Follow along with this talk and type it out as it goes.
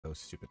those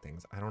stupid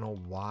things. I don't know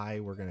why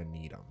we're gonna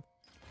need them.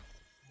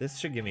 This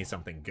should give me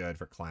something good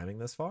for climbing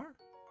this far.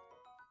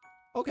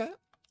 Okay.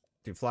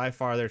 To fly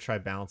farther, try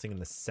balancing in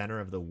the center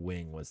of the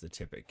wing was the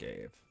tip it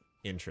gave.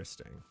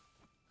 Interesting.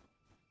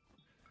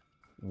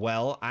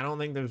 Well, I don't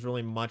think there's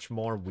really much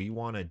more we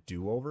want to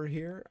do over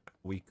here.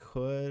 We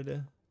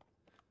could...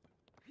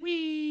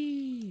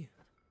 Whee!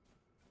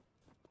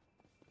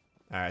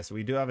 Alright, so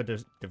we do have a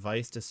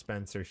device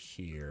dispenser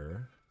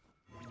here.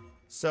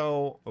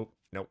 So... Oh,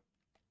 nope.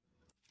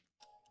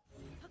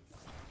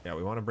 Yeah,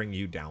 we want to bring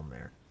you down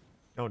there.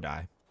 Don't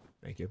die.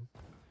 Thank you.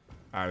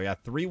 Alright, we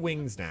got 3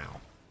 wings now.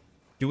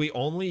 Do we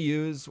only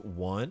use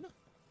 1?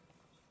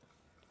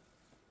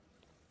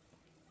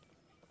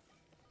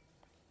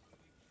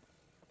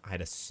 I'd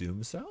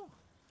assume so.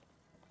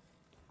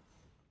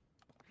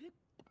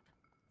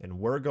 And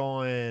we're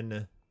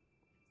going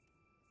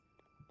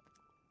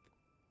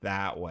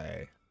that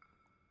way.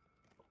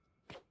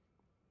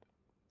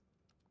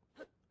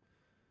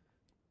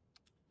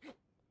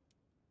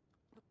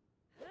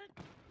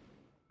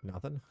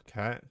 Nothing?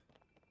 Okay.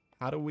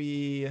 How do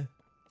we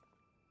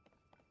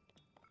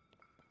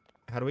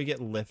get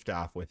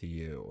liftoff with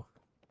you?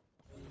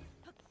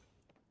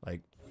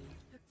 Like,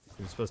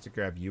 you're supposed to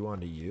grab you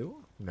onto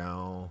you?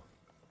 No.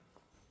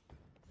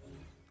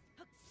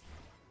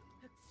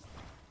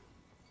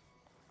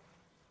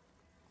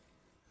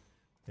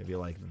 Maybe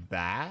like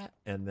that,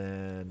 and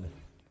then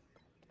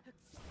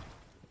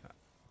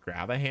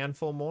grab a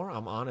handful more?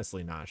 I'm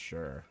honestly not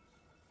sure.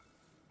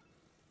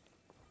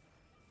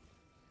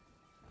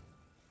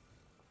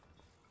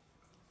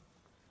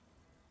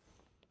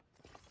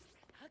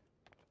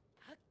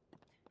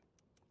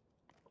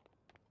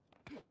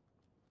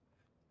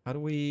 How do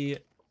we...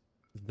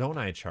 Don't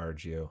I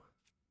charge you?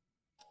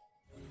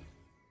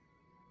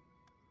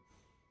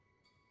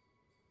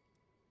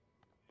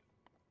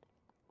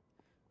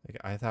 Like,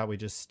 I thought we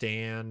just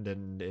stand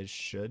and it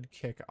should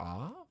kick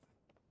off?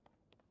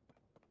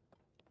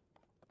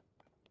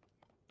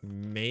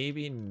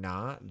 Maybe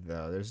not,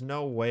 though. There's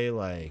no way,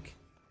 like...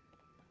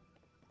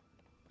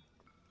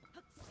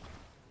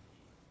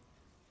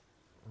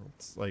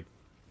 It's like,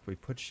 if we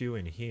put you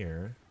in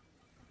here...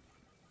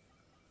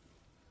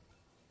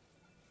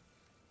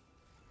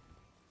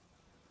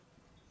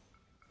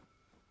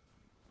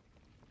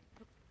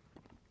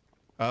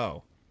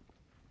 Oh.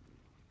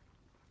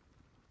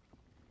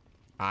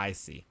 I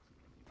see.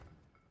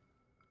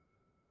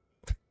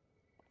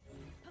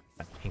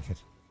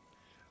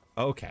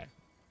 Okay.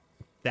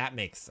 That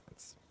makes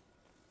sense.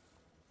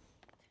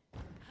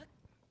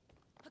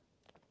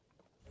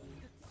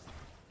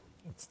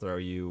 Let's throw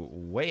you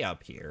way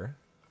up here.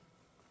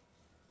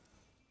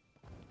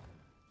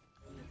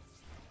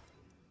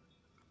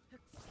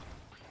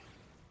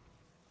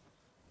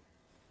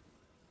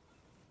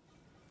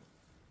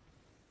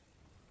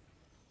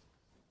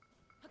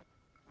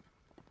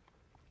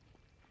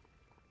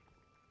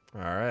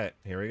 All right,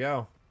 here we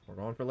go. We're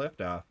going for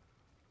liftoff.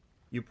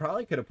 You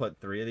probably could have put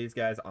 3 of these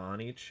guys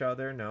on each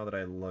other now that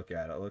I look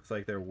at it. It looks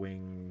like their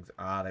wings...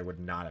 Ah, they would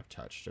not have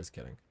touched. Just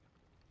kidding.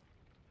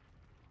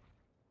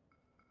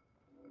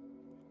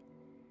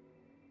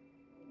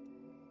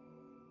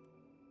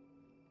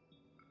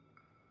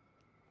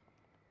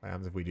 What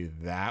happens if we do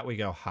that? We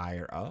go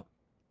higher up.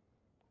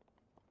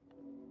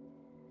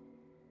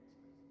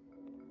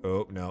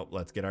 Oh, no.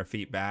 Let's get our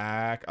feet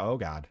back. Oh,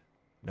 God.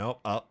 Nope.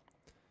 Up.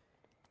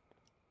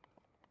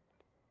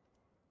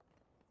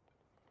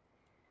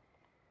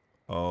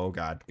 Oh,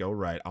 God. Go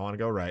right. I want to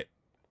go right.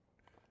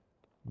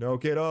 No,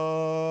 get up.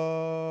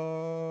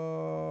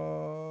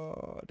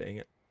 Dang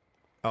it.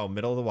 Oh,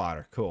 middle of the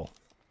water. Cool.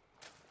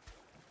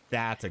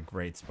 That's a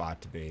great spot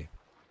to be.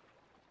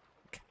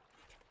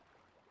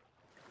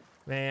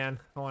 Man,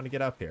 I want to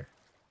get up here.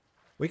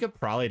 We could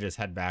probably just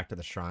head back to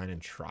the shrine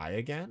and try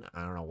again.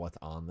 I don't know what's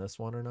on this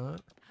one or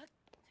not.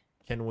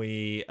 Can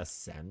we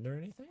ascend or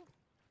anything?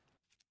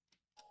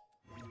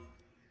 It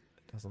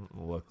doesn't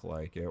look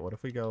like it. What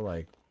if we go,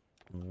 like...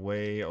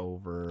 way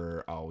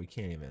over... Oh, we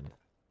can't even...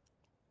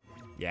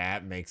 Yeah,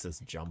 it makes us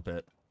jump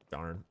it.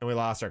 Darn. And we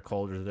lost our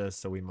cold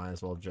resist, so we might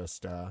as well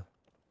just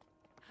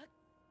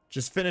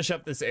finish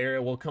up this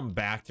area. We'll come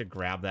back to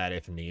grab that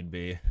if need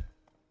be.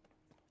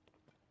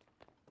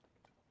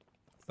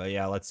 But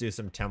yeah, let's do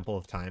some Temple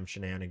of Time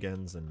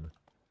shenanigans, and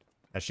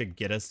that should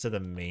get us to the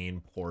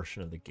main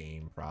portion of the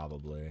game,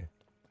 probably.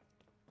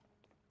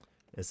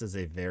 This is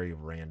a very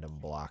random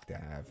block to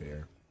have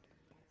here.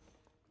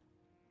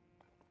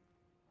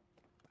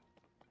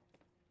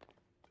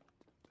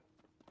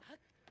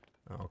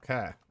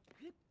 Okay.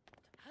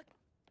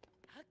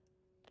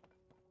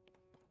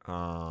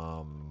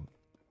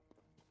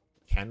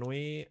 Can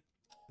we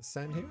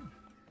ascend here?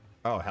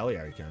 Oh, hell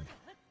yeah, we can.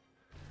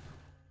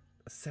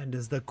 Ascend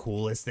is the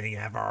coolest thing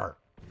ever.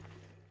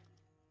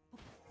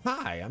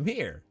 Hi, I'm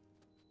here.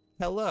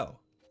 Hello.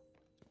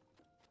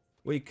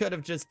 We could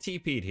have just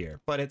TP'd here,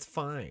 but it's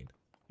fine.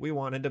 We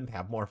wanted to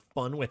have more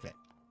fun with it.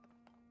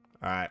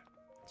 All right.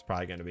 It's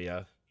probably going to be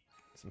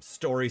some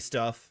story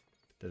stuff.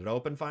 Did it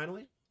open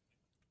finally?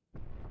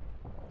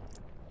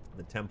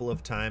 The Temple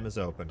of Time is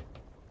open.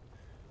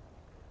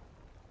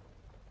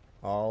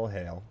 All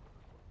hail.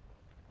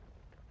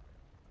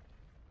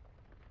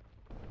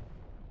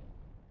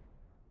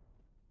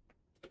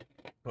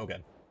 Okay.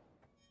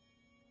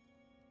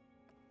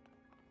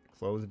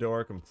 Close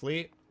door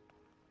complete.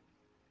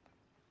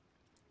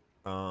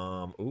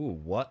 Ooh,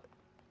 what?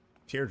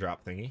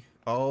 Teardrop thingy.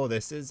 Oh,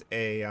 this is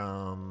a,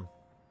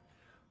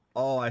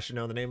 oh, I should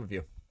know the name of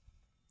you.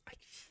 I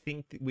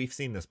think we've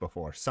seen this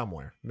before.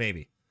 Somewhere.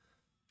 Maybe.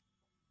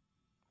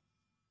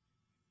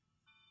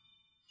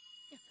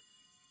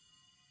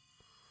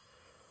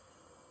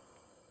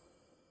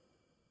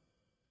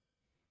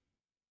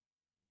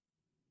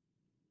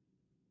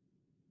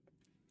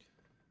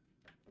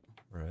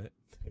 Right.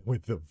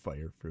 With the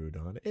fire fruit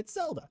on it. It's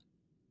Zelda.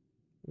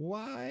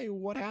 Why?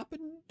 What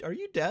happened? Are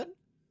you dead?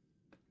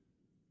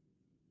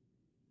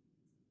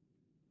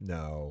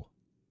 No.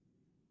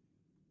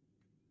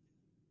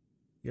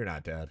 You're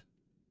not dead.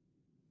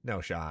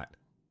 No shot.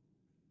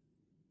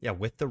 Yeah,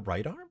 with the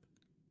right arm?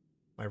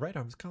 My right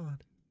arm's gone.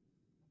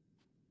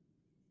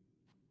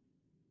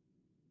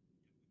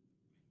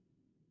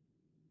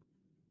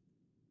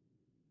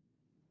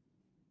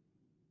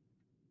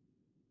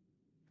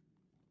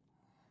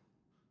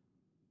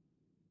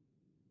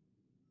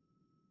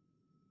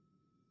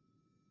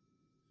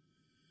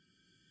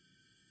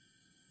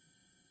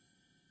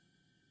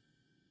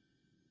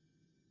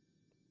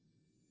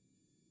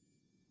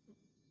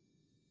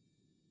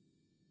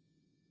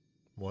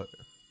 What?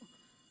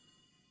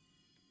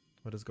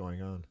 What is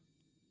going on?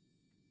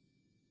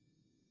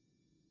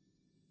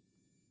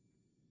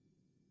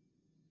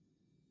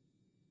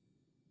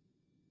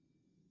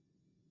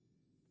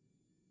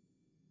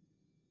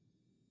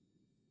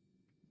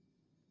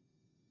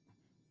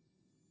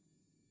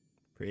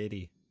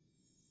 Pretty.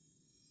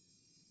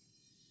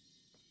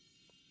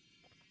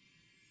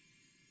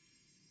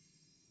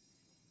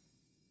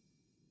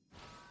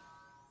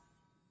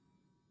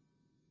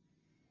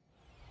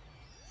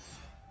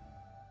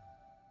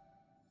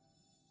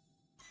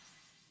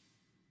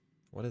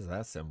 What is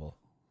that symbol?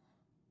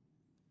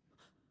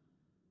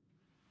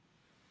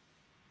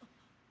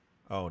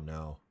 Oh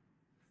no.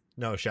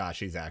 No shot,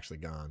 she's actually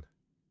gone.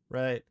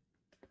 Right.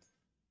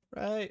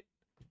 Right.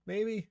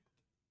 Maybe.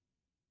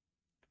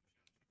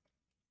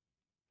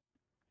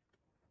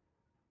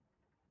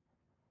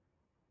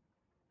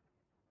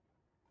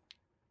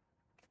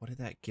 What did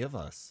that give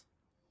us?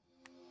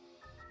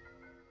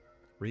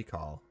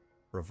 Recall.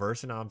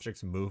 Reverse an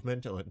object's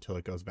movement until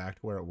it goes back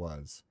to where it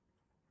was.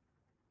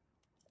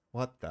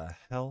 What the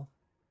hell?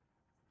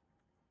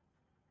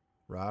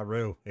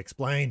 Raru,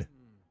 explain.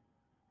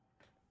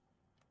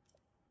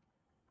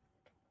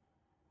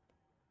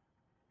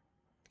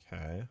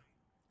 Okay.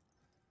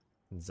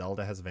 And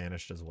Zelda has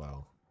vanished as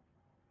well.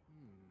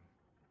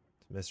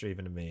 It's a mystery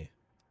even to me.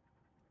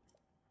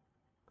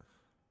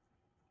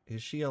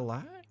 Is she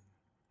alive?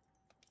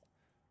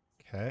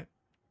 Okay.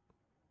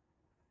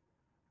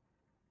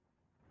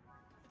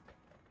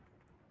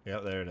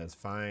 Yep, there it is.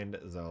 Find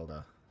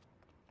Zelda.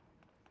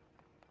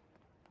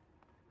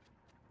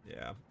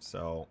 Yeah,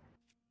 so...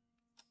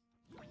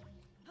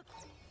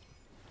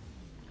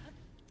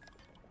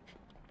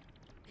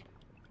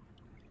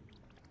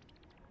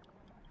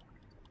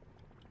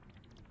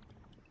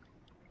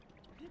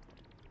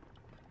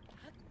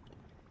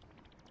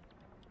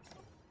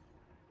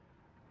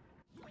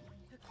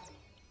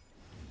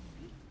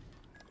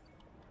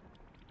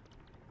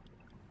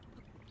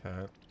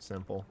 Okay,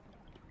 simple.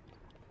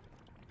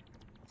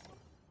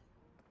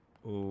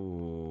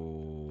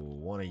 Ooh,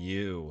 one of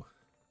you.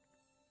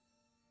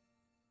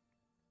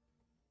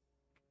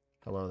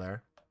 Hello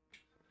there.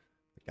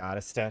 The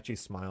goddess statue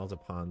smiles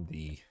upon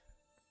thee,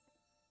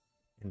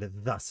 and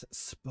thus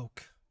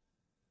spoke.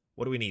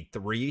 What do we need?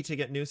 3 to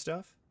get new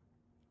stuff?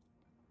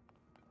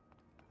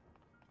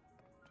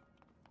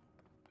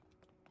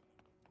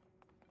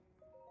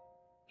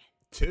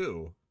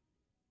 Two?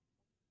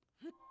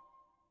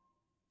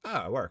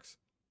 Ah, it works.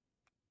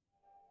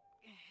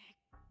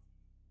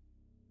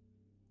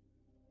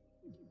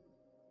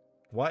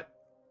 What?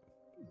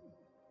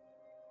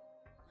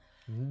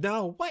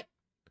 No, what?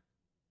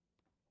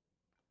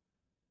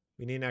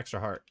 We need an extra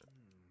heart.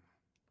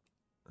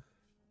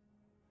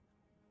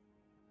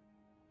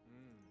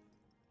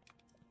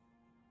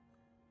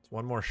 It's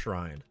one more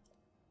shrine.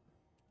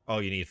 Oh,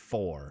 you need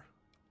 4.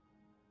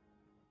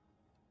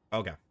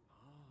 Okay.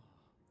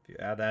 If you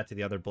add that to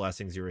the other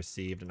blessings you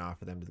received and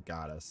offer them to the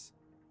goddess.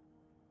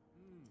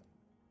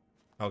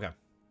 Okay.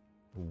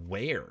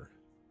 Where?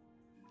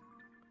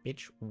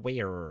 Bitch,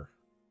 where?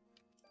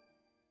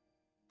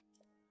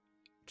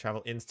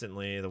 Travel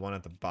instantly, the one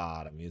at the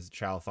bottom. Use the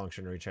travel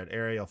function to reach that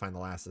area. You'll find the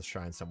last of the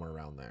shrine somewhere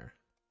around there.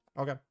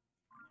 Okay.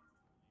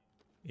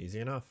 Easy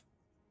enough.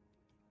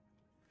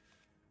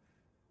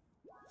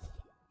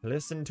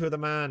 Listen to the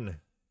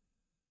man.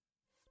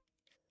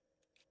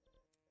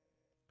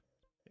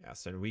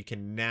 Yes, and we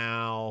can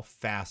now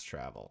fast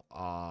travel.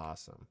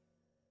 Awesome.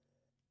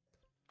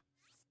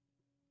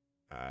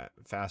 Alright,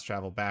 fast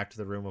travel back to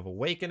the Room of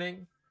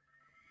Awakening.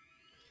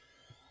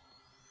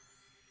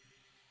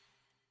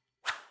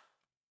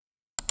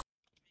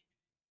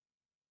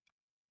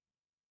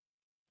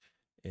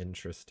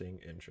 Interesting,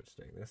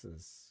 interesting. This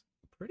is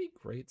pretty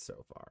great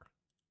so far.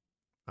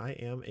 I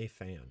am a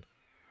fan.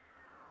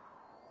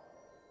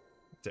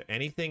 Is there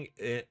anything...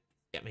 I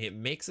mean, it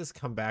makes us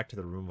come back to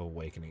the Room of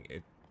Awakening.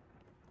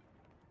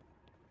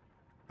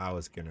 I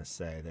was gonna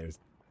say, there's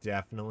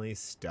definitely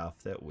stuff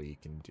that we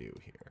can do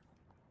here.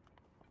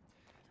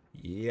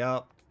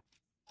 Yep.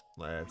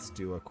 Let's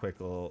do a quick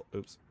little...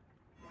 Oops.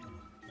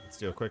 Let's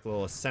do a quick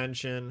little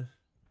ascension.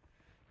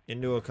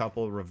 Into a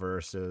couple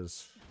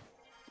reverses.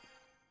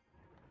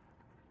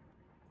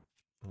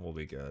 We'll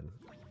be good.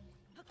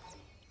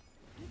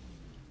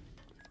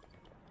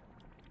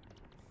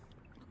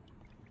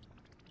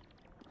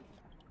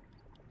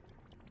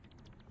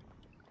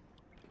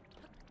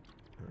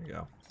 There we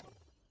go.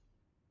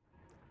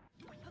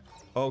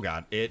 Oh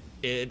god, it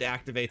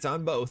activates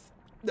on both.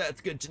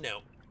 That's good to know.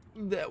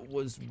 That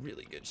was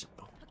really good to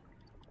know.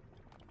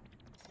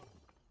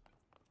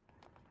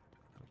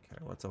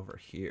 Okay, what's over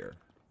here?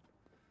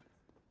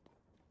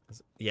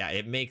 Yeah,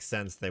 it makes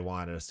sense they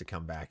wanted us to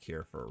come back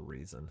here for a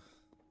reason.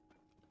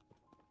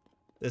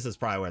 This is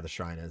probably where the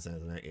shrine is,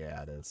 isn't it?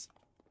 Yeah, it is.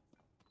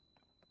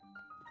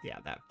 Yeah,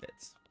 that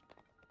fits.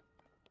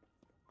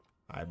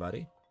 Hi,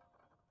 buddy.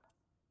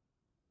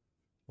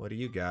 What do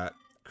you got?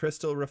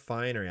 Crystal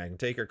refinery. I can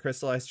take your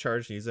crystallized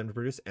charge and use them to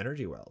produce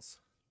energy wells.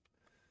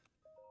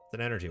 It's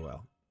an energy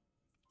well.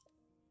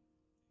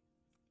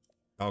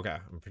 Okay,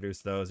 I'm gonna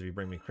produce those if you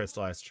bring me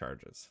crystallized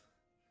charges.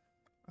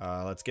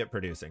 Let's get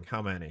producing.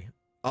 How many?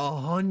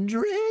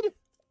 100?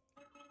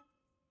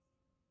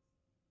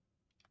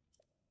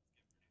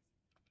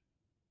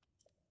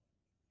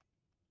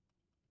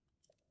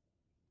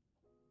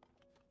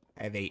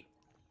 I have 8.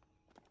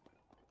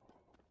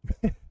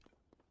 I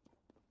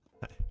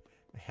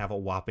have a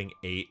whopping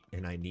 8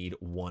 and I need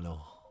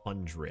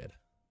 100.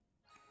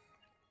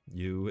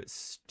 You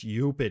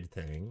stupid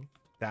thing.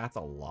 That's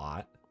a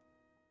lot.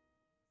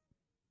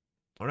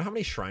 I don't know how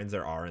many shrines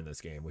there are in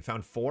this game. We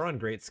found 4 on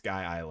Great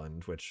Sky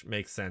Island, which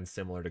makes sense,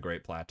 similar to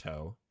Great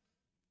Plateau.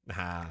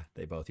 Ah,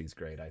 they both use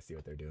great. I see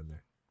what they're doing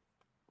there.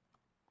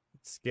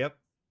 Skip.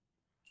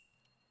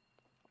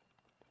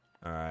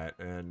 All right,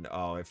 and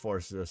oh, it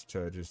forces us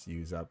to just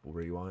use up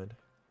rewind.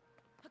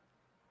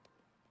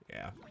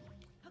 Yeah.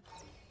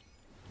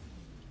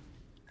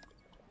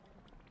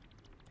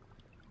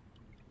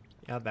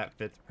 Yeah, that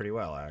fits pretty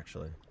well,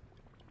 actually.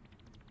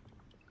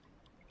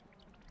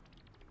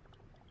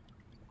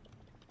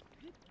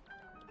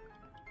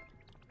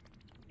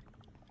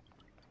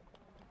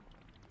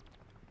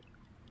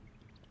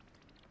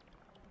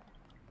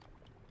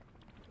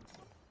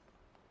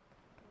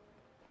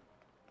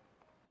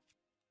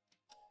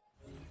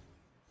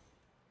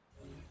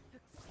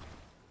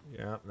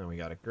 Yeah, then we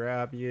gotta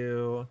grab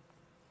you.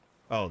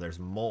 Oh, there's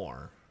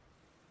more.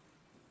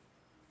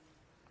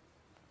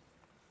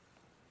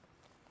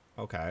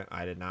 Okay,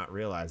 I did not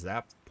realize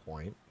that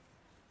point.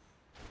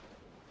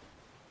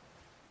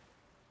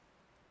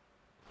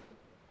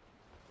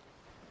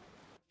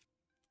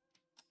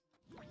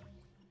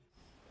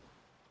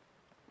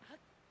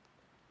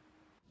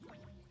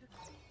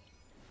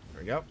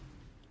 There we go.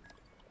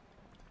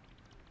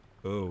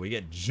 Ooh, we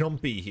get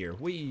jumpy here.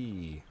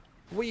 Whee!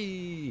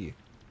 Whee!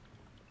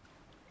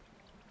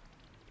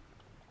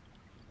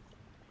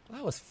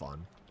 That was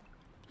fun.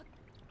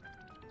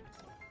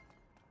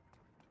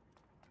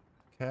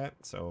 Okay,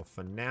 so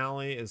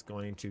finale is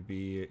going to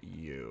be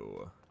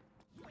you.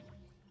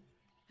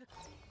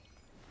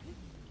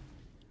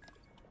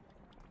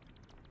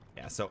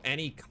 Yeah, so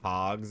any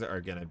cogs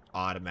are gonna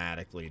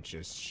automatically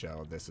just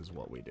show this is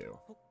what we do.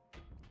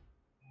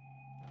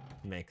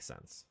 Makes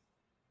sense.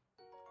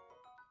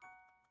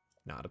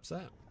 Not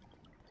upset.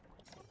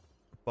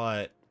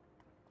 But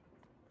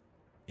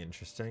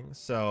interesting.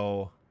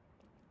 So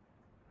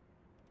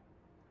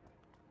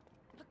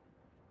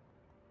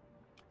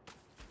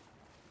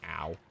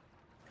ow.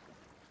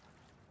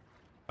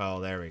 Oh,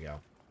 there we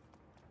go.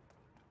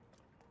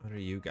 What are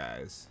you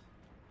guys?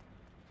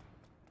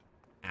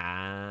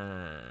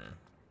 Ah.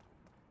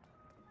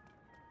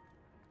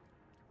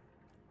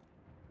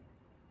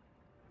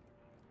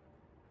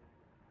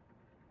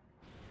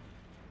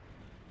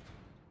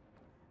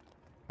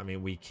 I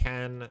mean, we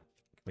can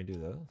we do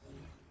this?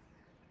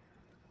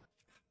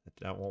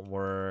 That won't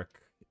work.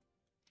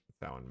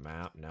 That one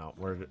map. No,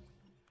 we're...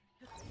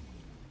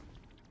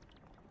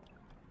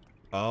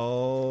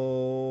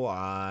 Oh,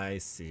 I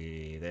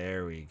see.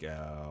 There we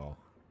go.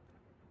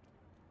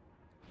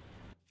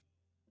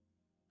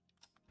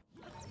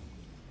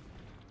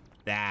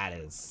 That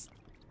is...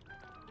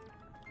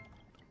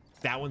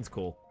 That one's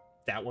cool.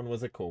 That one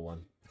was a cool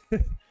one.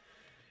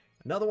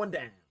 Another one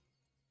down.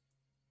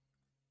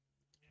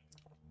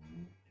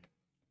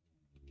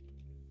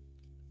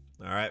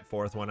 All right,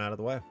 4th one out of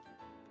the way.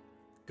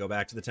 Go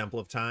back to the Temple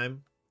of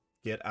Time,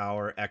 get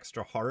our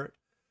extra heart,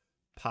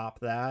 pop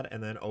that,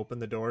 and then open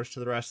the doors to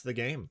the rest of the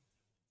game.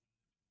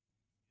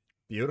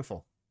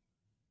 Beautiful.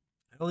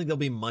 I don't think there'll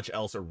be much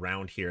else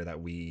around here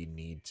that we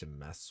need to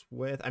mess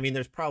with. I mean,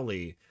 there's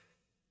probably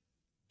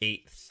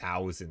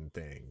 8,000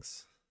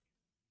 things.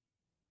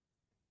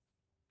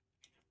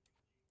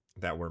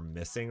 that we're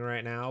missing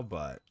right now,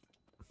 but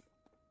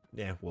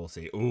yeah, we'll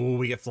see. Ooh,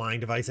 we get flying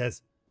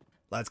devices.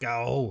 Let's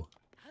go.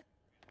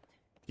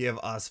 Give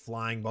us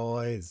flying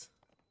boys.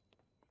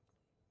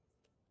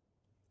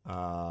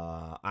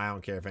 I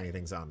don't care if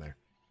anything's on there.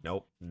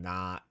 Nope,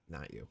 not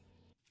you.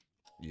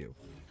 You.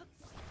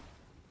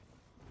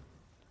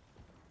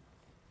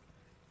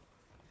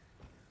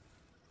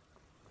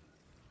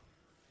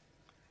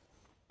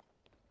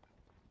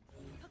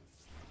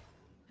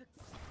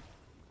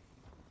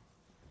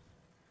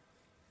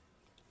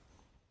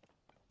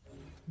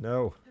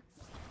 No.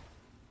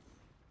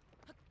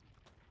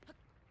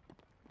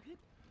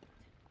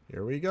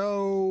 Here we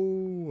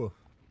go.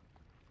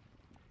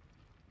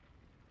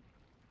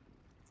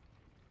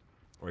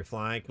 Are we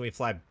flying? Can we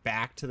fly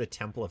back to the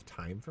Temple of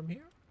Time from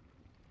here?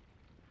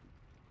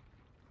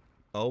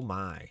 Oh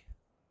my.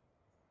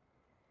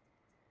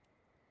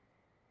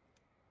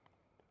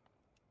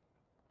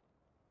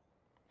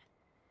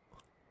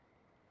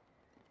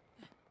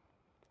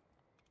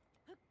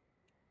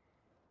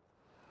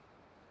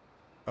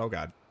 Oh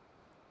god.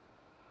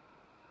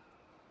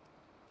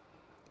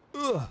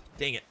 Ugh,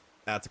 dang it.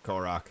 That's a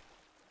Korok.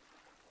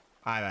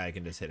 I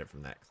can just hit it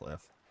from that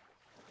cliff.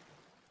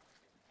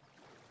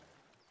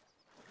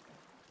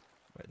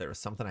 Wait, there was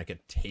something I could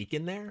take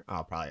in there?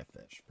 Oh, probably a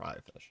fish. Probably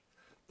a fish.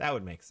 That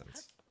would make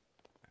sense.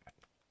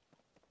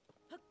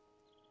 Right.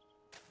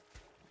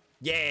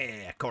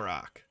 Yeah,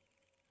 Korok.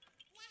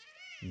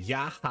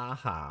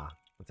 Yahaha.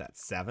 What's that,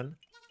 7?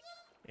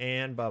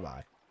 And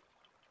bye-bye.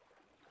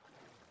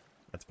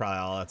 That's probably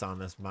all that's on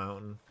this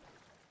mountain.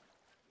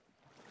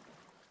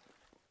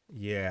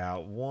 Yeah,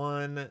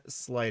 one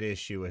slight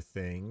issue with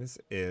things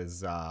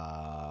is,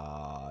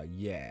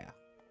 yeah.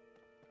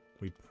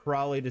 We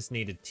probably just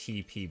need to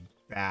TP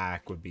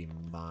back would be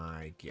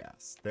my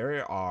guess.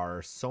 There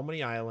are so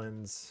many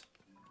islands.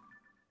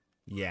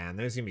 Yeah, and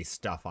there's going to be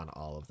stuff on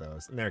all of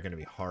those. And they're going to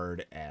be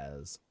hard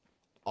as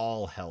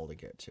all hell to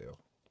get to.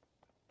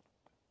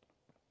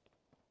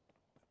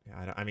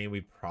 Yeah, I mean,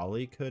 we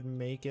probably could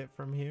make it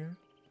from here.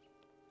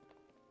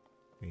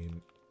 I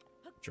mean,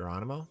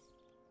 Geronimo?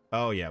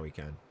 Oh, yeah, we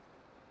can.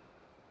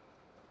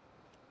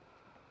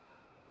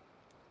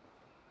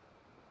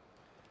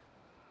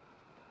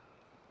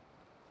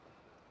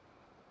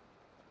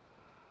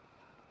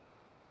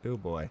 Oh,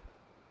 boy.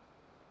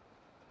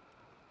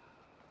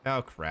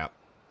 Oh, crap.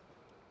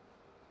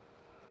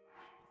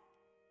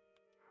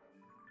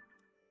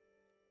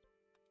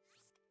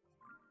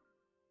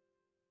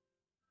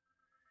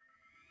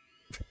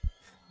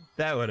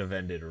 That would have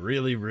ended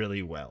really,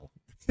 really well.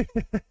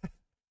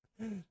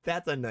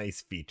 That's a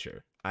nice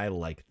feature. I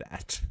like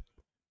that.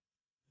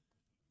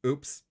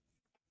 Oops.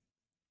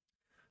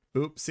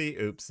 Oopsie,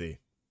 oopsie.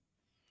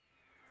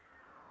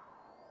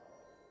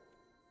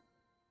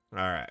 All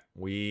right,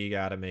 we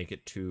gotta make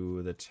it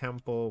to the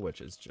temple,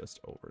 which is just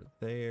over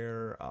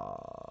there.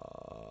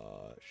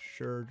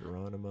 Sure,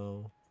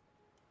 Geronimo.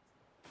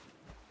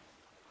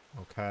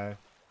 Okay.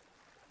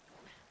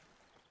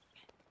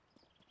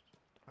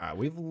 All right,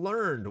 we've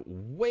learned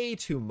way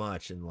too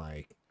much in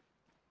like,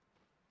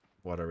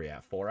 what are we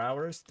at? 4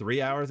 hours?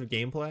 3 hours of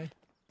gameplay?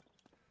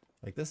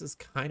 Like, this is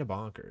kind of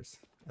bonkers.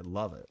 I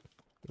love it.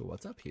 Ooh,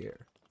 what's up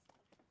here?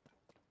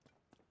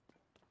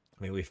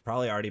 I mean, we've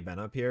probably already been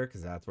up here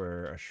because that's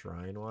where a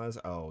shrine was.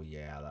 Oh,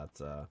 yeah,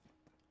 that's,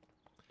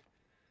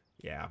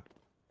 yeah.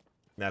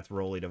 That's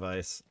Rolly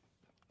device.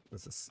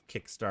 This is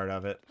kickstart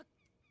of it.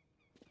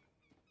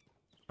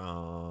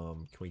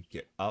 Can we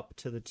get up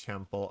to the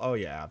temple? Oh,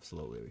 yeah,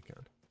 absolutely we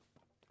can.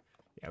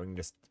 Yeah, we can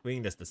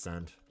just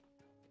descend.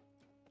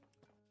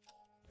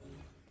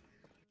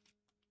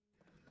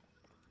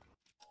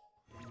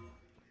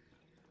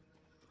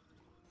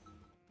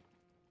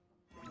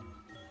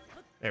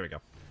 There we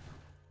go.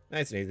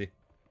 Nice and easy.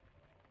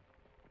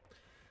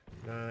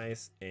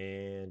 Nice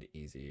and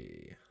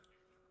easy.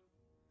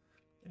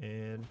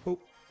 And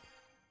poop.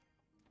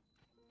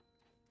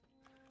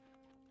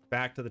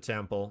 Back to the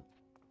temple.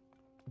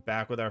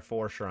 Back with our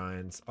 4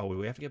 shrines. Oh,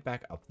 we have to get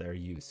back up there,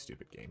 you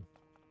stupid game.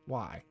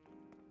 Why?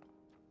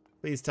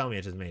 Please tell me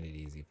it just made it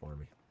easy for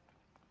me.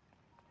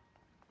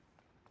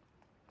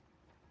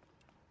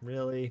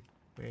 Really?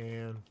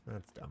 Man,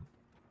 that's dumb.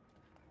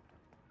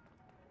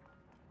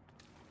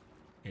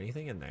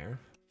 Anything in there?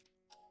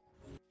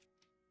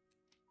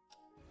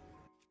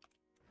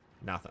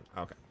 Nothing.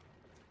 Okay.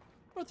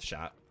 Worth a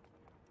shot.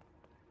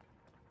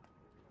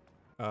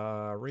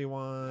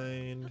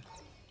 Rewind.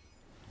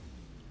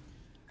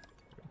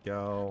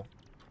 Go.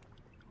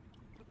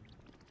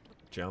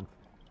 Jump.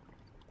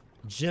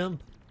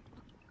 Jump.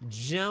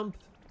 Jump.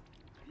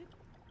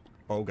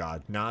 Oh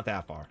god, not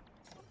that far.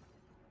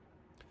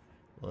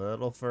 A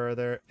little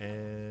further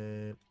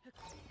and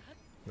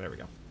there we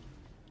go.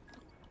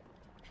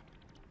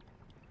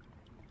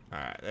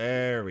 Alright,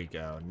 there we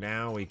go.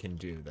 Now we can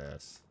do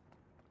this.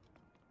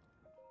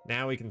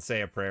 Now we can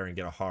say a prayer and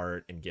get a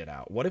heart and get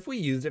out. What if we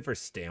used it for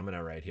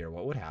stamina right here?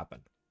 What would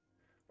happen?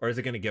 Or is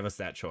it going to give us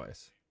that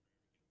choice?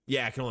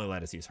 Yeah, it can only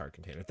let us use heart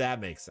container.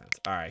 That makes sense.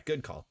 Alright,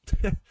 good call.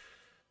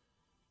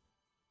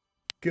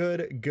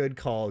 Good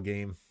call,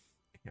 game.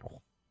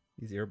 Ow.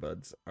 These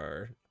earbuds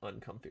are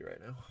uncomfy right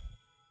now.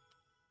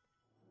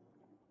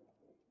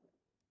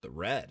 The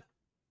red.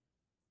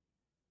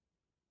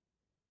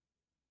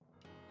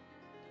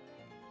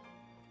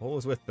 What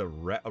was with the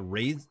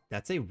raise?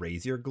 That's a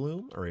raise your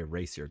gloom or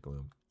erase your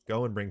gloom.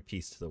 Go and bring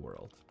peace to the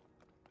world.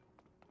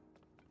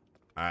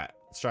 All right,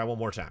 let's try one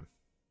more time.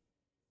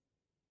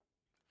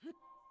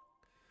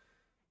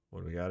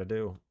 What do we got to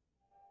do?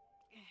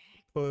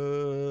 Push.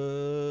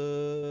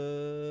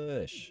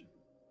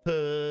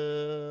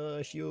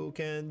 Push. You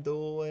can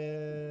do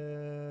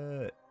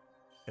it.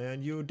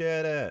 And you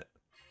did it.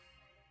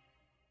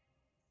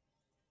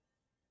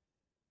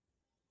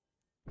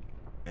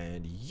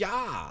 And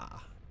yeah.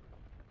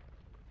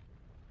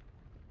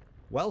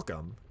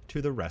 Welcome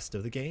to the rest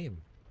of the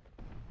game.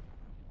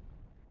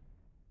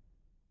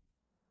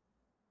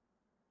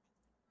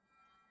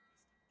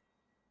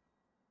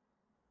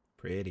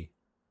 Pretty.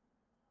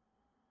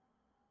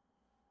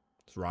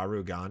 Is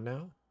Raru gone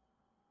now?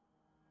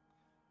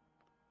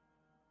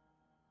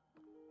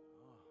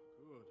 Ah,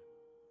 good.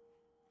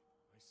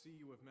 I see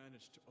you have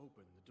managed to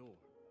open the door.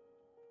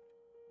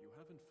 You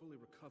haven't fully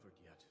recovered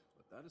yet,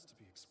 but that is to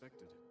be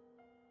expected.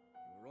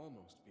 You were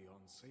almost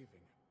beyond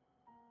saving.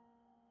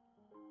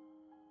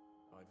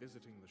 By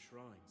visiting the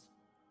shrines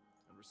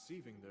and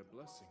receiving their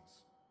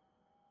blessings,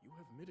 you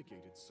have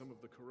mitigated some of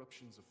the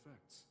corruption's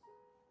effects.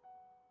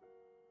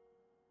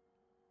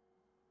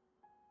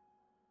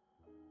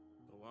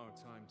 Though our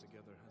time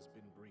together has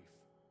been brief,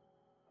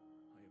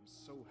 I am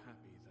so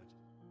happy that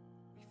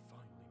we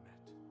finally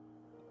met.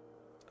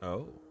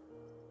 Oh.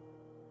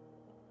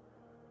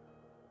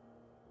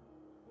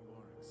 You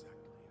are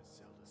exactly as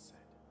Zelda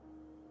said.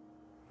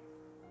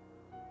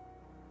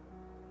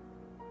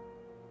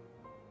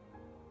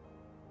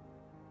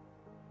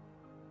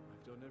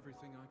 I've done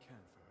everything I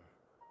can for her.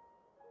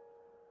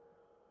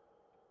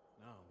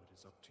 Now it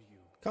is up to you.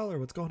 Color,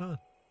 what's going on?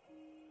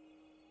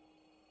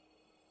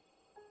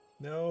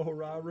 No,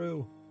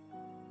 Raru.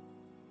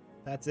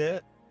 That's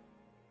it.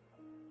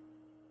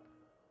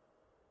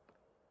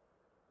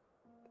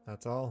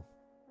 That's all.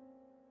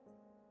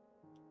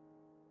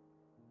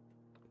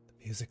 The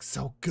music's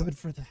so good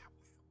for that.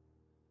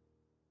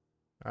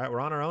 All right,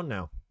 we're on our own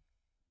now.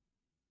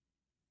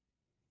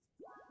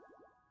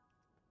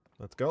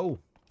 Let's go.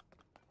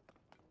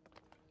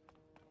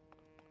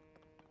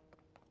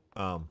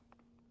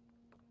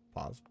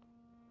 Pause.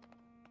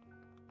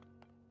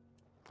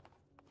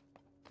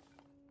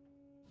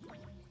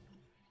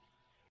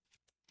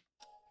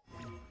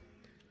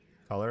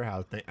 Color,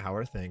 how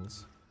are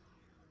things?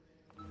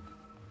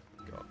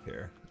 Go up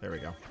here. There we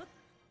go.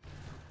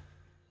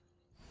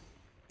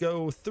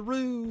 Go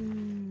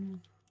through.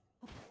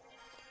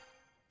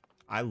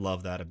 I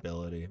love that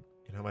ability. You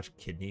know how much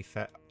kidney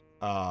fat?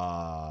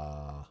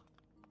 I'm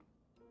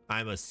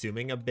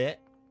assuming a bit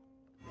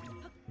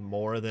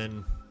more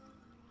than.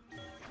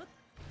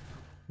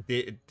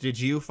 Did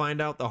you find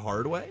out the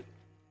hard way?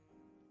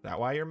 Is that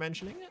why you're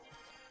mentioning it?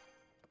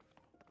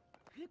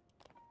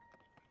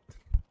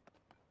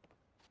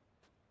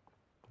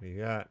 What do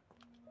you got?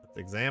 Let's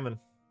examine.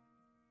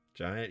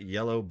 Giant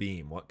yellow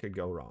beam. What could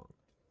go wrong?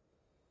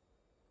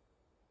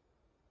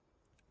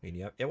 I mean,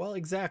 yeah, well,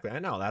 exactly. I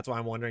know. That's why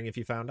I'm wondering if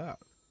you found out.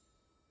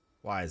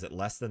 Why? Is it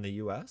less than the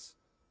US?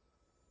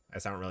 I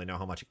guess I don't really know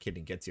how much a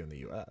kidney gets you in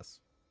the US.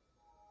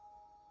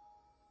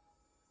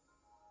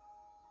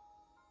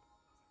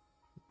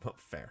 Oh,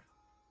 fair.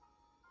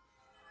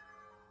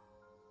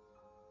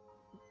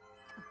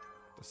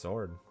 The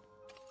sword.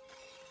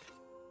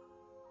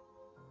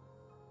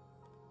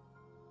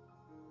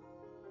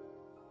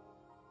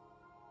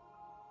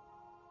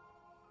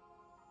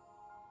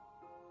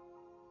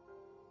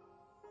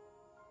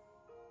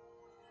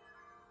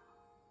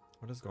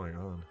 What is going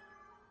on?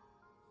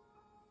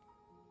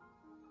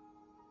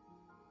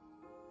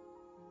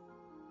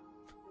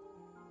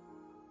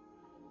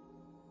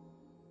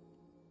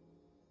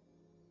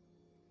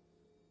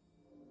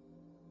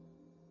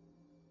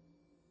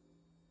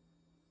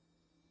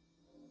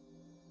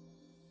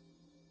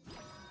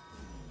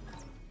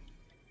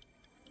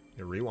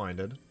 It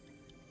rewinded.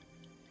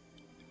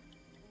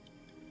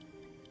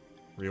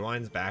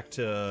 Rewinds back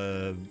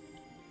to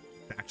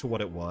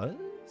what it was.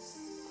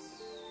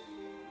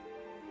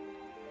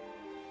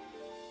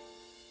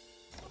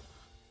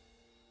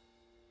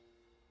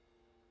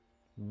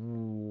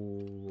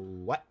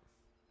 What?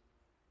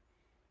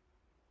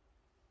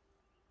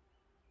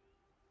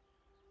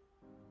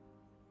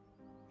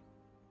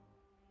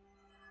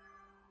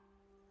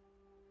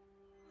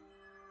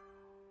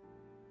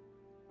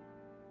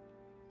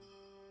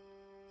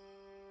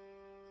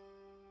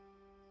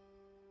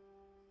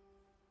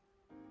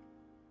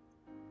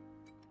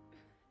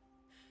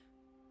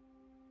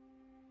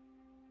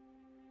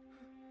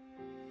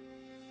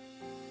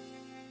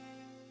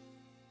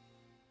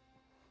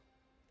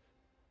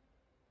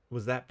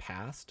 Was that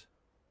past?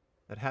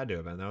 That had to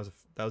have been.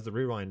 That was the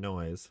rewind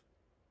noise.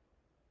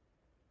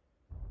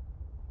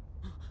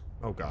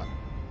 Oh god.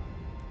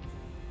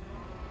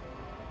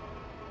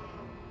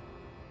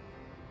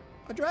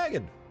 A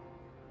dragon.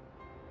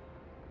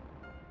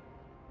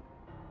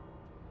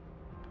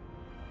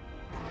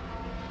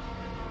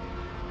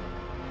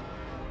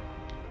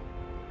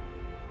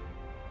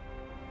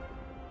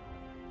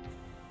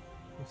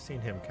 We've seen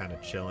him kind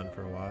of chilling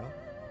for a while.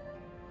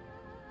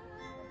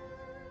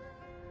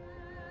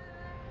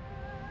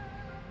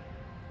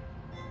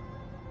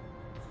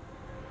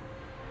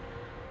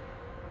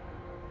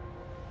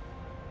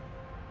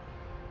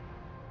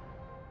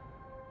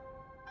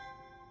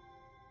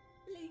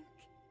 Link.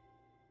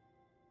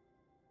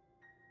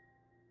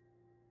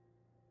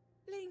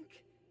 Link.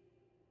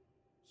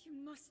 You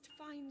must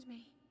find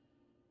me.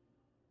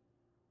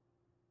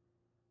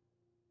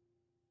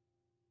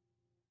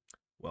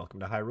 Welcome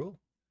to Hyrule.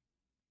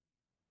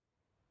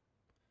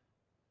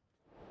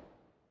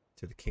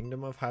 To the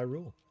Kingdom of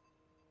Hyrule.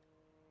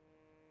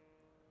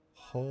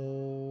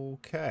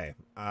 Okay.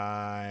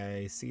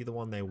 I see the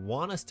one they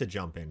want us to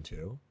jump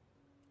into.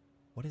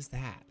 What is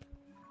that?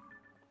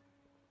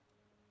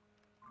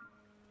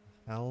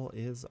 Hell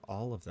is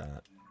all of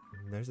that?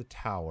 There's a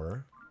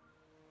tower.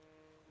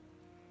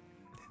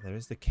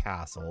 There's the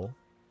castle.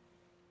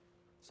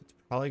 So it's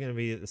probably going to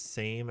be the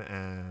same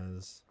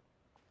as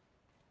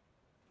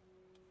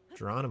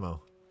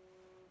Geronimo.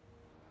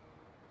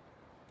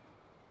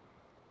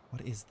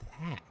 What is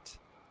that?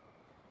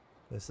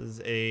 This is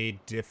a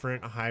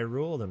different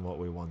Hyrule than what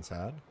we once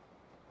had.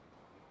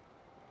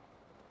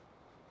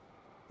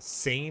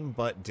 Same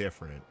but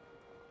different.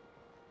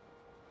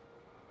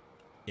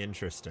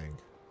 Interesting.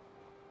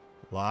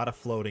 A lot of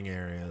floating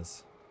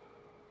areas.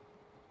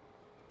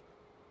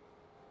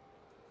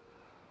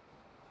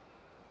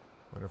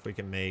 Wonder if we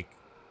can make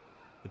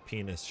the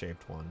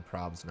penis-shaped one.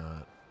 Prob's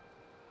not.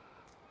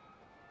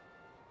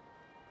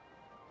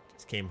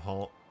 Just came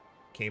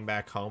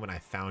back home and I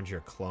found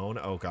your clone.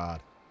 Oh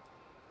god.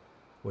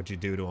 What'd you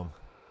do to him?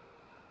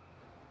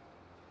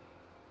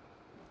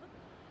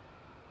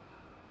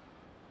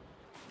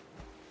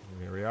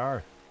 Here we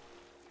are.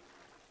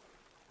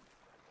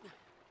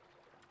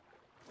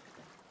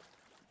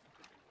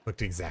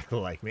 Looked exactly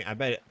like me. I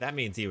bet that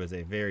means he was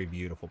a very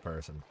beautiful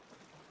person.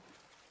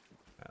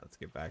 Alright, let's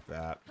get back to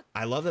that.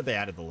 I love that they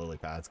added the lily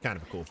pad. It's kind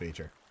of a cool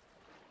feature.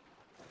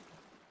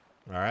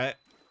 Alright.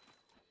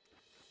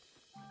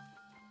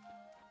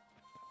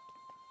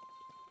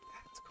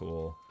 That's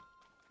cool.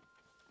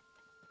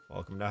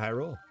 Welcome to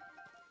Hyrule.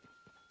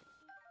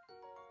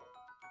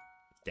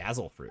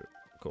 Dazzle fruit.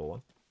 Cool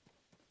one.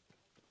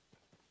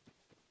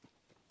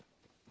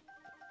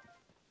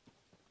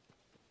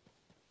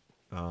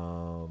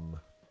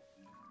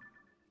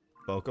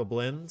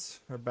 Bokoblins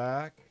are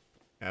back,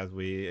 as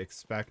we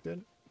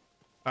expected.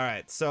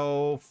 Alright,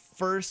 so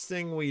first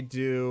thing we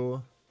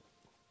do...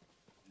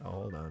 Oh,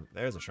 hold on.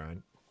 There's a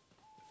shrine.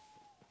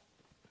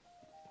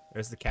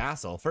 There's the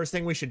castle. First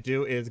thing we should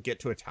do is get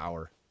to a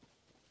tower.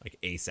 Like,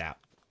 ASAP.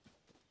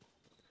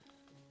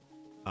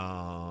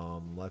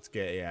 Let's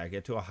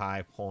get to a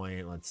high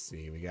point. Let's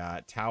see. We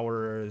got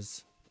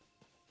towers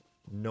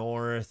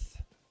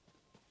north.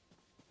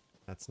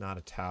 That's not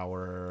a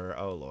tower.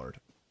 Oh, Lord.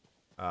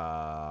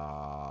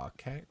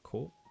 Okay,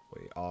 cool.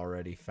 We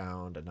already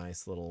found a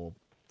nice little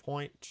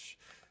point.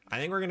 I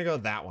think we're going to go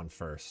that one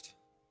first.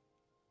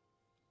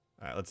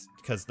 All right, let's,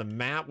 because the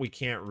map, we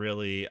can't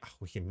really,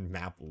 we can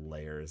map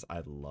layers.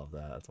 I love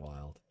that. That's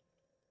wild.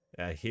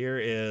 Yeah, here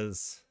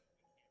is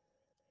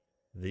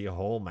the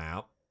whole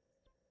map.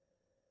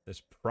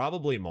 There's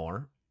probably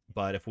more,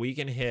 but if we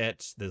can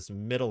hit this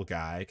middle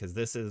guy, because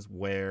this is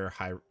where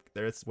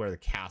there's where the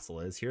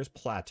castle is. Here's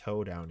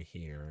plateau down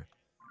here.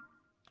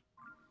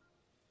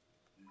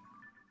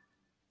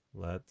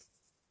 Let's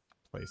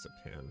place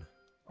a pin.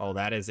 Oh,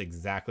 that is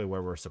exactly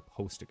where we're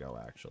supposed to go,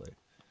 actually.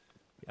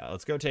 Yeah,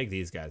 let's go take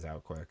these guys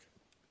out quick.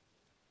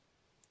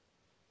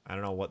 I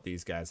don't know what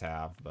these guys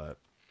have, but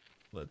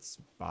let's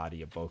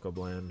body a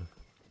Bokoblin.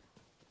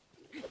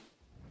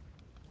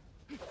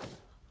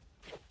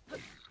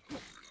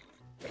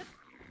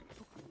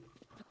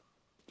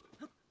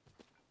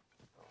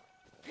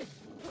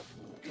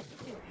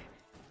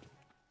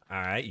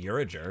 Alright, you're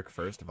a jerk,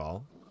 first of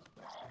all.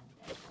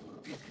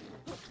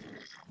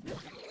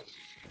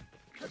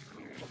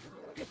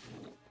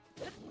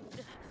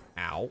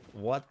 Ow,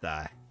 what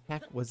the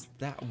heck was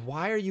that?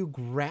 Why are you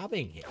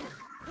grabbing him?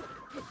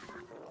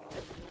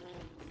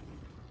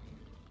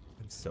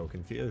 I'm so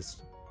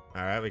confused.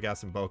 Alright, we got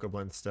some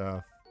Bokoblin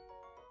stuff.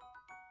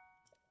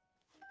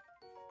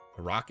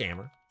 A rock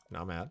hammer,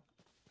 not mad.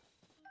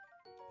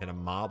 And a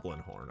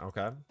Moblin horn,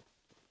 okay.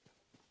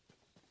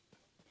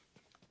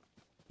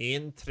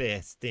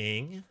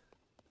 Interesting.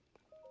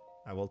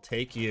 I will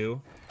take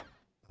you.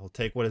 I will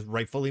take what is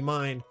rightfully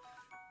mine.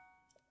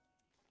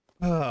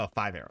 Oh,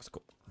 5 arrows,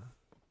 cool.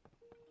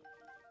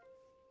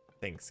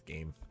 Thanks,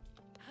 game.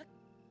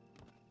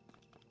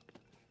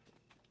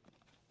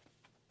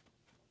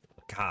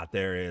 God,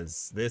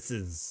 this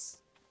is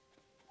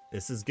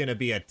gonna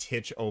be a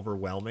titch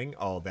overwhelming.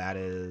 Oh, that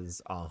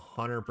is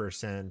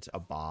 100% a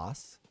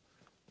boss.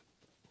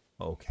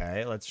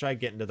 Okay, let's try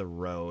getting to the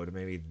road.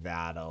 Maybe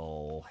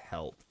that'll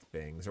help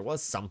things. There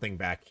was something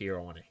back here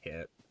I want to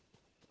hit.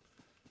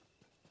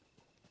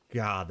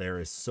 God, there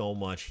is so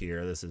much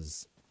here. This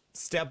is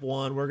step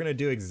one. We're going to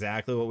do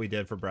exactly what we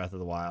did for Breath of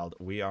the Wild.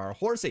 We are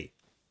horsey,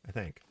 I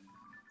think.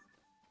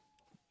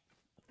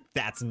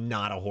 That's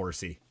not a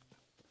horsey.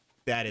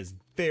 That is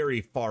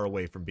very far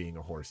away from being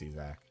a horsey,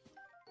 Zach.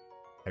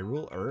 I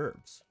rule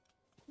herbs.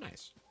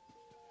 Nice.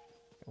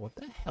 What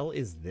the hell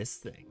is this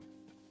thing?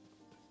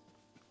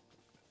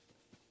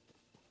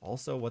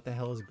 Also, what the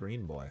hell is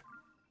Green Boy?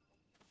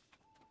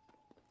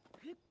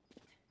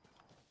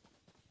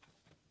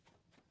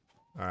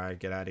 Alright,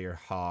 get out of here,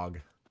 hog.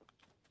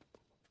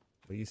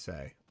 What do you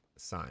say?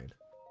 Sign.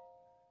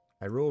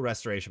 I rule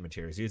restoration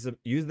materials.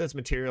 Use this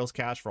materials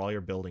cache for all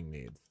your building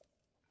needs.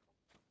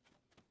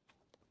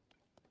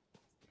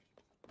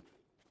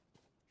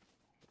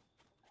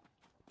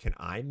 Can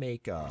I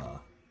make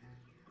a...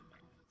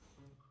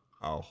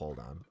 Oh, hold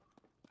on.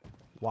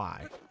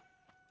 Why?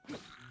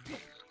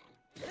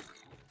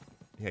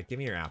 Yeah, give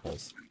me your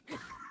apples.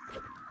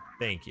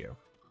 Thank you.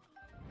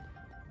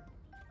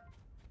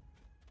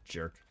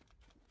 Jerk.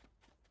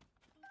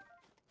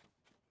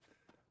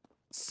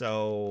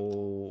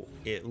 So,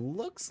 it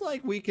looks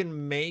like we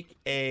can make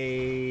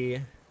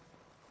a...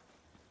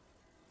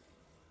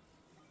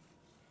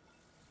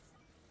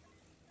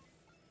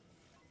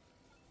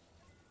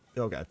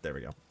 Oh god, there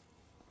we go.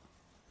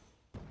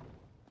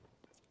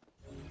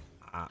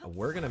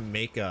 We're gonna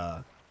make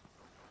a...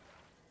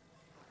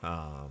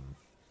 gonna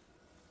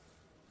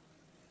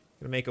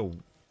make a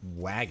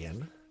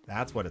wagon.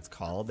 That's what it's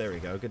called. There we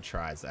go. Good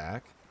try,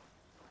 Zach.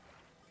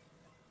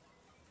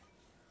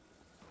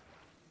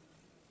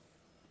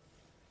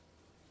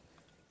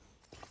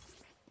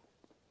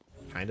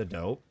 Kinda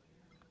dope.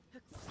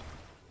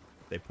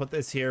 They put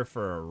this here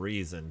for a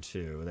reason,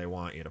 too. They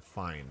want you to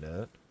find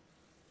it.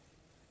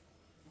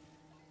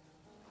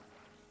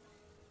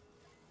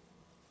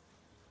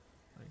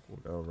 Like,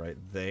 we'll go right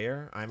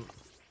there.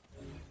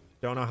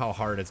 Don't know how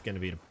hard it's gonna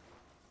be to,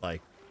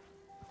 like,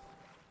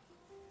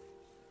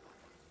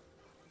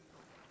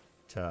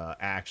 to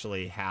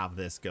actually have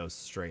this go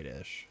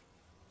straight-ish.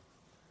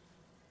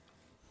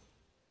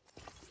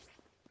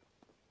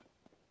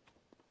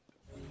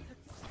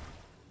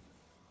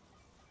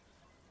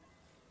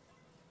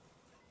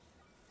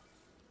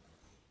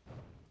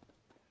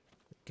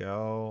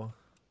 Go.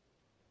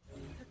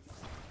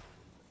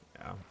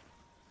 Yeah.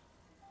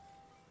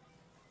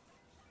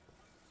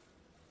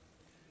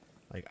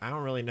 Like, I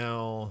don't really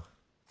know.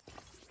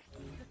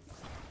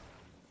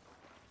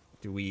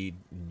 Do we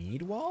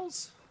need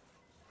walls?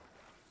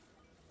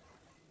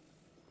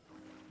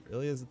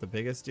 Really? Is it the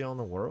biggest deal in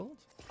the world?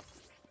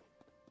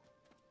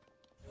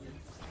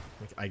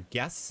 Like, I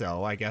guess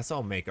so. I guess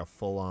I'll make a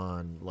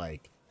full-on,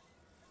 like...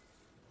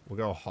 We'll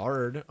go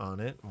hard on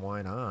it.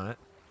 Why not?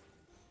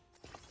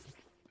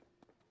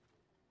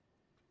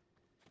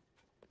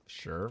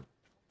 Sure.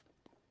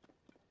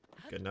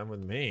 Good enough with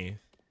me.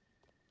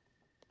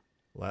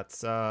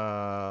 Let's,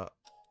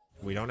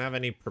 we don't have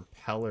any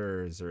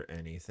propellers or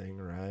anything,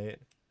 right?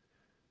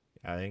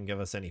 Yeah, they didn't give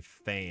us any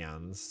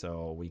fans,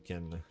 so we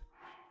can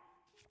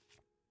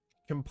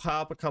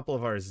pop a couple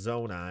of our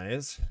zone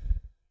eyes.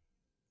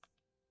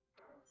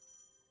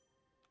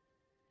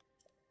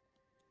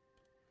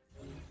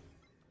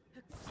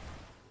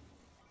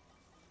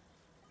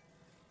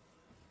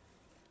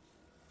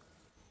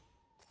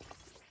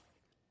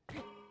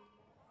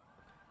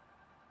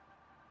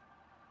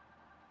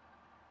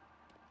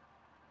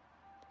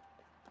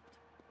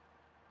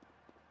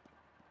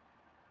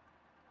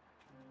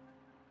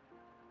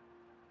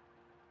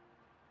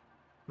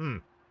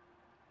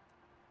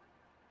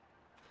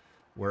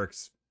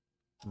 Works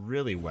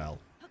really well.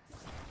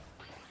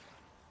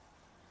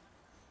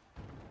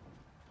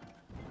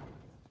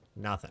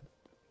 Nothing.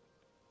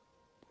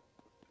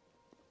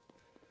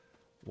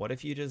 What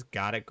if you just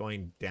got it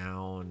going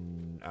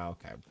down?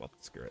 Okay, well,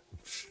 screw it.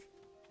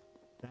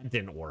 That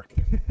didn't work.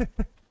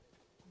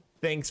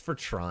 Thanks for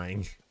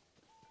trying.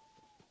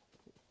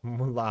 We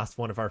lost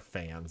one of our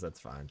fans. That's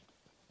fine.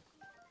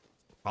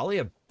 Probably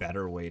a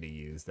better way to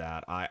use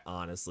that. I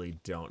honestly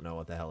don't know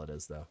what the hell it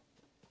is, though.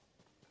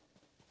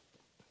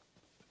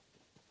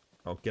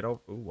 Oh, get over.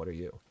 Ooh, what are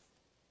you?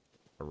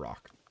 A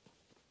rock.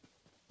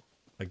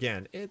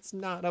 Again, it's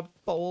not a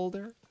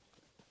boulder.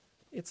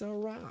 It's a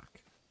rock.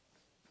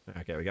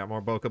 Okay, we got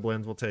more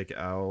Bokoblins. We'll take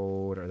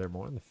out. Are there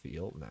more in the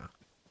field? Nah.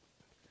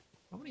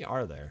 How many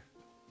are there?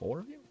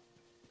 4 of you?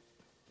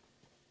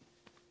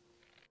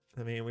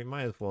 I mean, we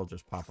might as well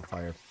just pop a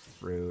fire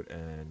fruit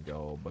and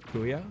go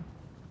Bakuya.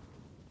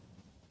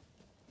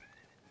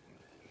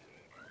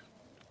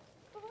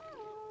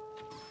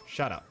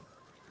 Shut up.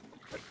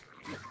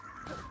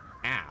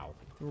 Ow.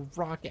 Threw a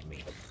rock at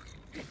me.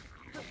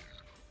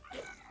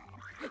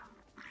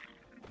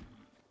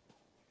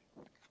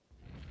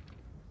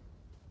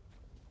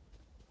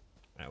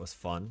 That was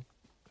fun.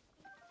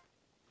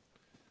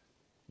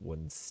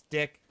 Wooden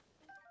stick.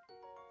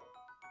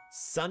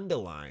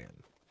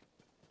 Sundelion.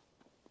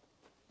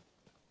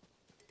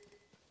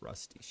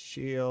 Rusty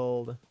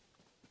shield.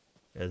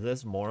 Is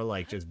this more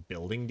like just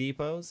building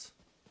depots?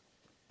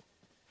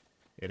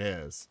 It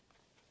is.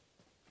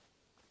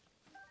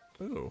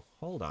 Ooh,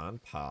 hold on.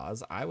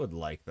 Pause. I would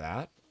like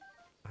that.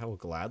 I will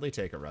gladly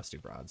take a rusty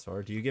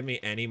broadsword. Do you give me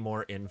any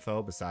more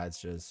info besides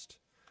just...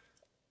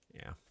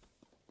 Yeah.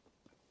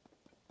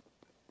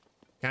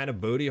 Kind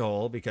of booty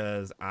hole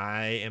because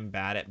I am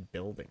bad at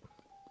building.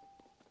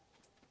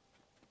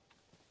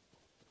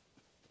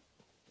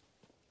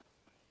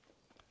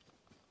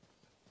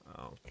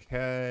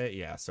 Okay,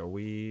 yeah, so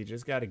we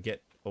just got to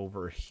get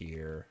over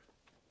here.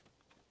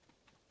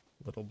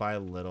 Little by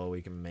little,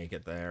 we can make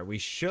it there. We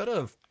should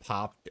have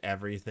popped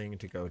everything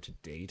to go to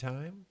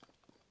daytime.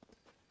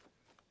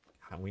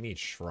 God, we need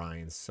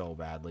shrines so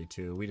badly,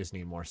 too. We just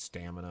need more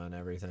stamina and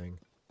everything.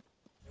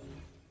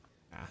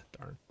 Ah,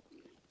 darn.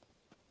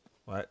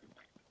 What?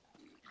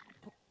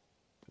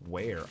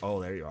 Where?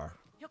 Oh, there you are.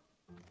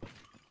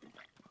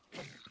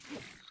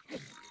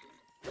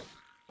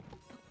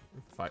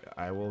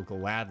 I will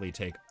gladly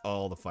take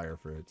all the fire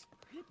fruits.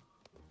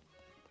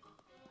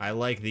 I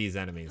like these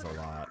enemies a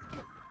lot.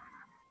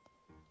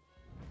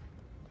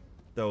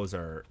 Those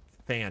are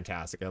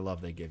fantastic. I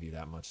love they give you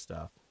that much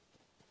stuff.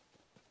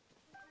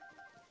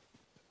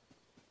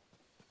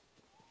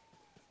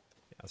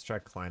 Yeah, let's try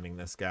climbing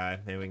this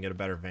guy. Maybe we can get a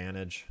better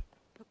vantage.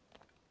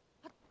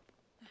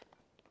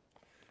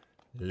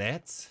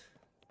 Let's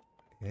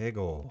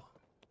go.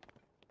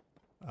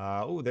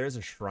 Oh, there's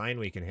a shrine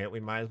we can hit. We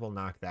might as well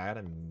knock that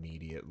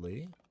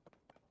immediately.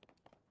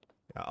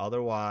 Yeah,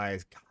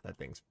 otherwise, God, that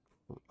thing's...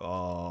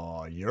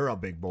 Oh, you're a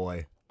big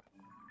boy.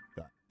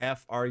 The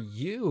F are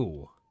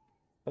you?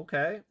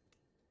 Okay.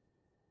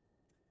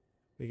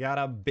 We got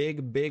a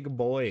big, big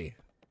boy.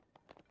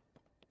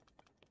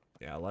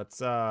 Yeah, let's,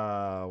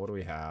 what do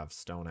we have?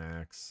 Stone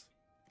axe.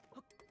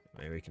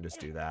 Maybe we can just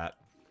do that.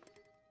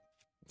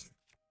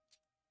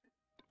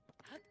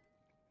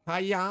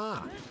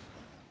 Hiya!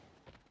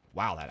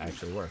 Wow, that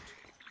actually worked.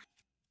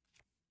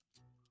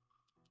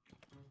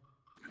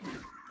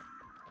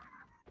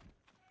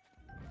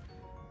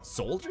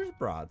 Soldier's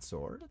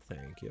broadsword.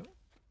 Thank you.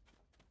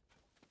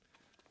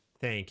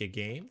 Thank you,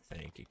 game.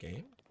 Thank you,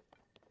 game.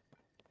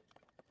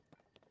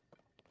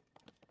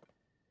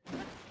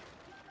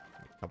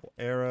 A couple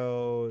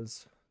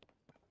arrows.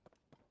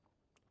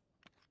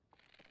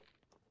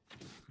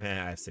 Man,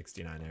 I have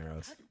 69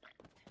 arrows.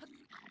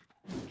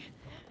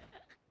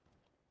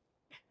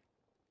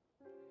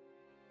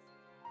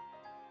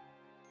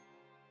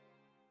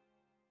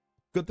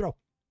 Good throw.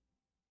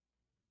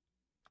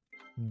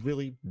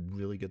 Really,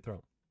 really good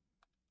throw.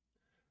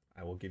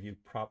 I will give you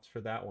props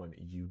for that one,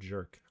 you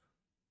jerk.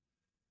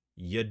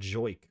 You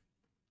joik.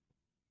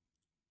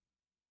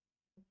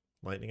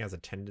 Lightning has a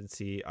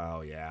tendency...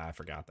 Oh, yeah, I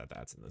forgot that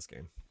that's in this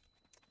game.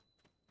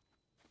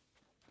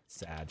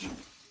 Sag.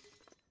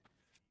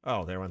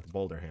 Oh, there went the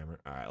boulder hammer.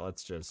 All right,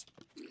 let's just...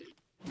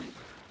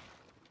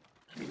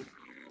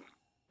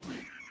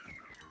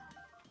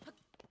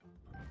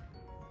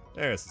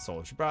 There's the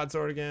soldier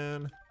broadsword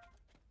again.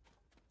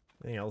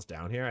 Anything else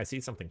down here? I see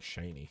something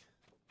shiny.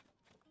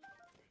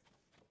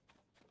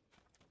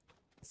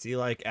 See,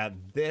 like, at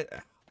this...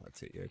 Let's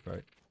see,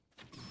 right?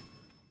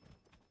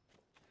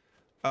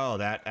 Oh,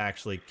 that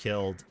actually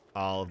killed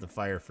all of the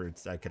fire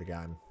fruits I could have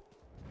gotten.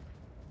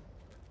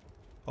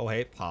 Oh,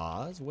 hey,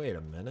 pause. Wait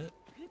a minute.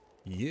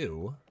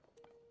 You?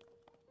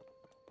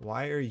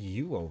 Why are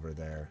you over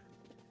there?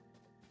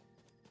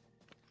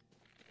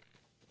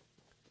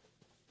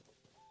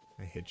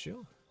 I hit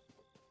you?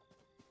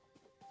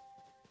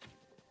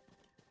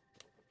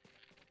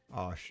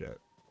 Oh, shit.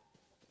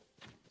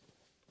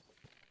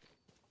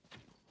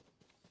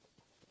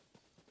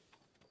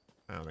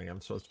 I don't think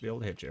I'm supposed to be able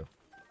to hit you.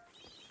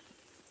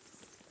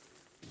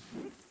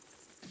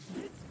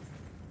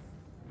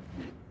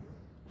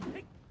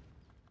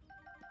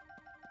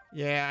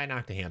 Yeah, I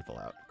knocked a handful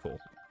out. Cool.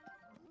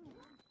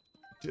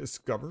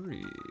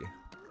 Discovery.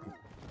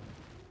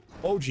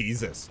 Oh,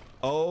 Jesus.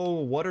 Oh,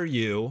 what are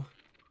you?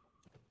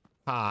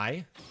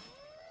 Hi.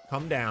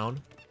 Come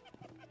down.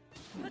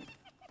 What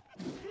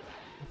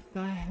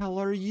the hell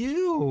are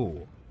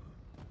you?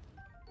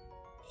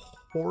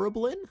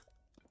 Horriblin?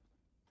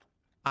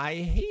 I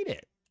hate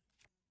it.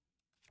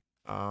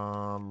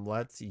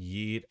 Let's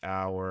yeet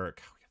our...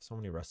 God, we have so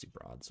many rusty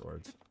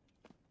broadswords.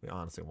 We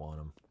honestly want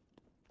them.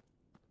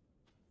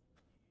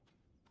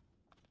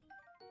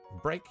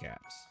 Break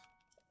caps.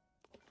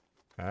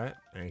 Alright,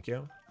 thank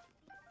you.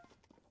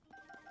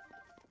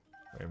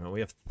 Wait a minute, we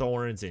have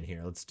thorns in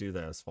here. Let's do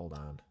this. Hold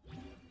on.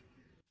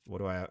 What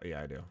do I...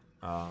 Yeah, I do.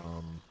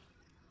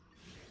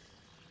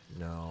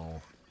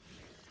 No.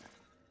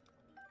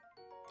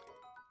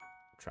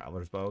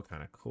 Traveler's bow,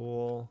 kind of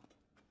cool.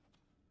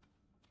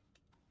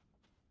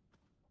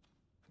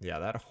 Yeah,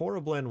 that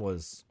Horriblin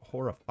was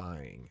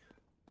horrifying.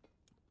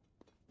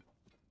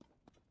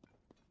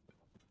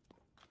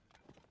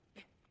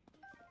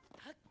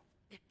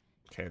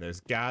 Okay, there's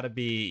gotta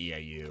be... Yeah,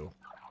 you.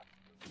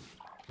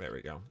 There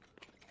we go.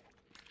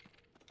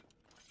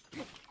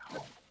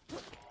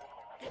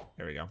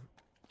 There we go.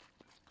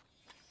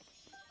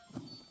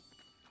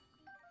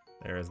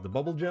 There's the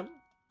bubble gem.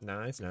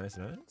 Nice, nice,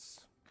 nice.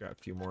 Got a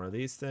few more of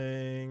these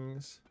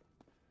things.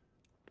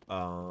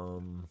 Yeah,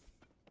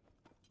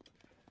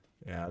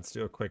 let's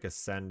do a quick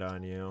ascend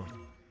on you.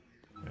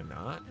 Or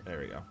not. There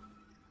we go.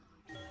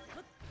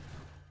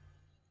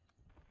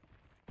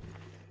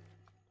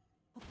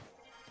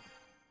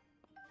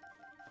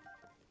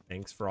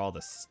 Thanks for all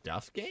the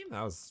stuff, game?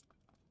 That was...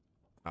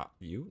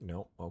 you?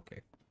 No?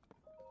 Okay.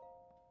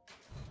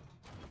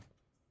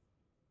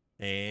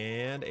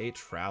 And a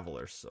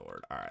traveler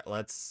sword. Alright,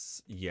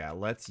 let's... Yeah,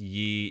 let's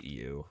yeet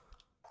you.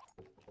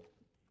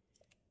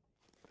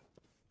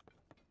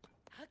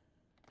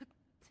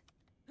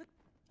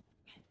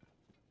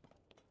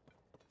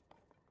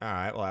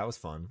 Alright, well that was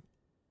fun.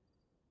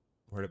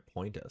 Where'd it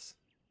point us?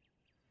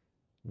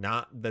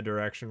 Not the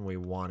direction we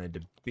wanted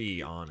to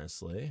be,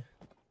 honestly.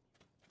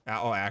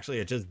 Oh, actually,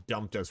 it just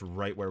dumped us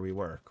right where we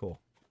were. Cool.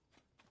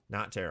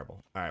 Not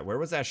terrible. Alright, where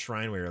was that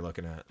shrine we were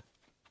looking at?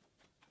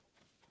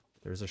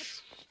 There's a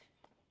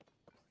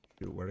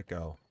Dude, where'd it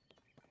go?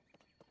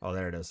 Oh,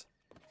 there it is.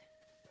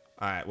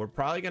 Alright, we're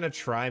probably gonna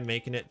try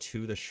making it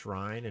to the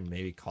shrine and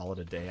maybe call it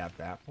a day at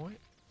that point.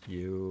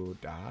 You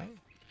die?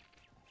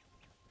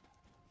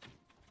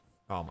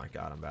 Oh my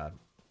god, I'm bad.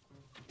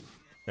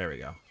 There we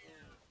go.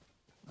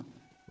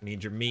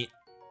 Need your meat.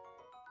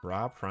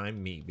 Raw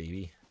prime meat,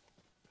 baby.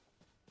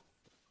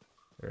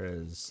 There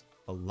is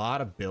a lot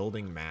of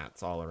building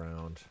mats all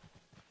around.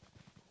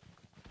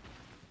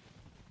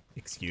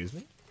 Excuse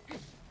me?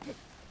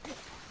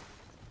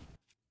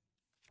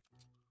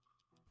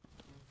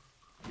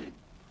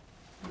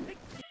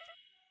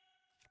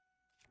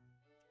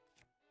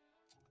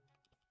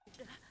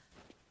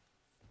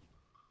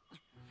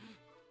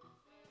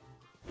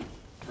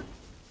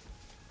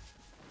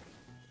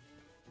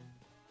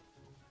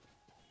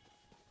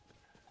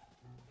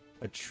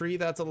 A tree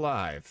that's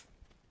alive.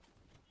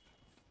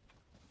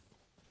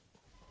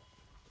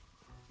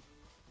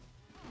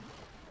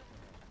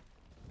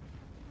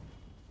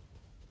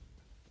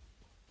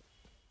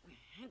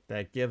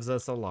 That gives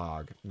us a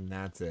log, and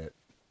that's it.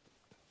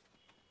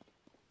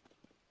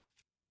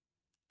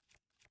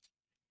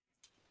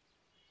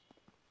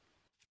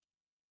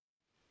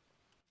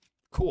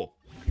 Cool.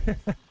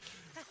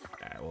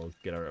 Alright, we'll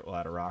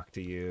add a rock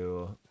to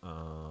you.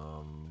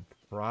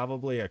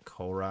 Probably a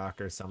Korok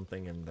or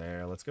something in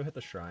there. Let's go hit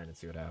the shrine and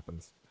see what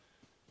happens.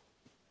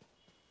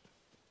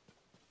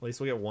 At least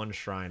we'll get one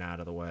shrine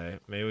out of the way.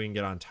 Maybe we can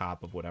get on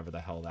top of whatever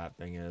the hell that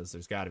thing is.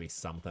 There's got to be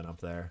something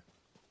up there.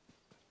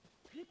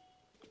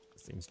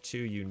 Seems too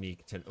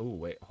unique to... Oh,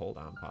 wait. Hold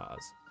on. Pause.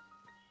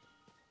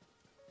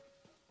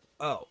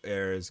 Oh,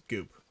 there's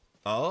goop.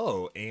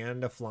 Oh,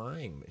 and a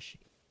flying machine.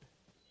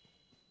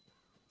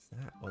 What's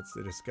that? What's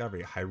the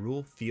discovery?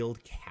 Hyrule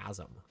Field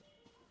Chasm.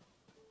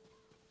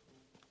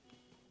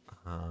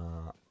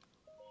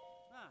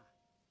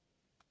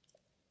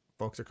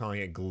 Folks are calling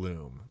it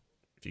gloom.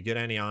 If you get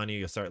any on you,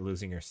 you'll start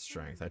losing your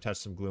strength. I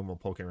touched some gloom while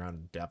poking around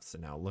in depths,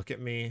 and now look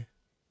at me.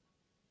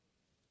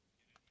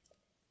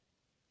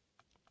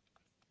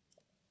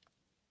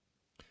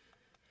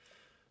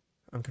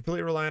 I'm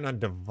completely reliant on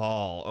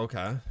Deval.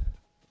 Okay.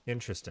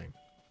 Interesting.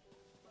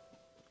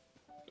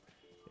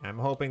 I'm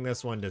hoping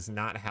this one does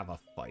not have a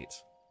fight.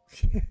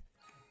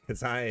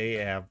 Because I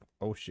have...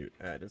 Oh, shoot.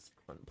 I just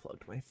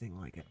unplugged my thing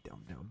like a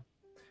dum-dum.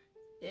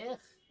 Ugh.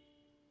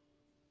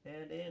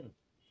 And in.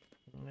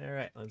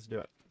 Alright, let's do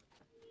it.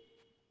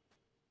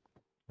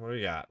 What do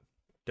we got?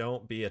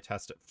 Don't be a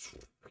test...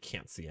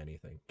 Can't see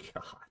anything.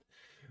 God.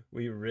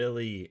 We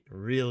really,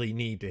 really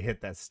need to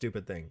hit that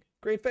stupid thing.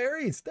 Great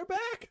Fairies! They're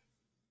back!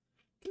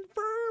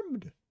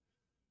 Confirmed!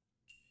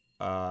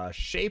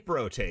 Shape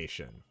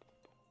rotation.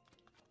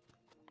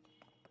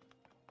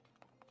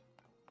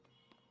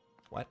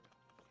 What?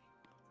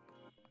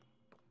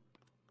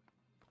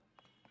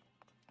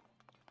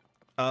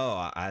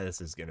 Oh,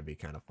 this is gonna be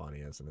kind of funny,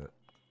 isn't it?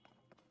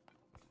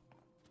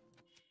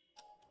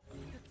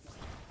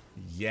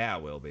 Yeah,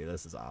 it will be.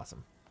 This is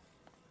awesome.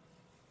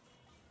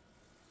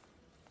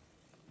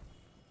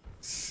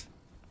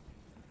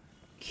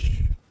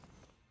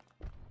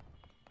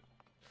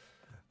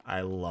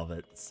 I love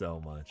it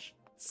so much.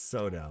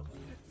 So dumb.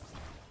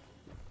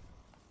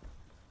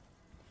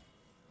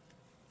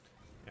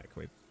 Yeah, can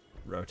we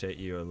rotate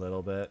you a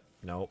little bit?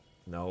 Nope,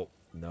 nope,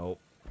 nope,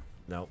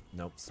 nope,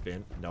 nope,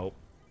 spin, nope.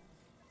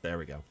 There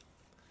we go.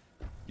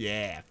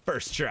 Yeah,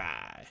 first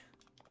try.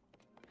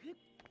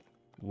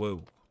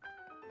 Whoa.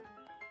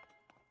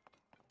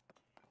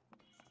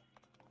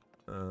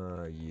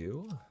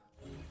 You?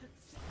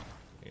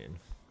 In.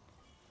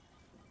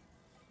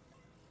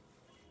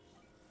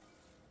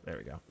 There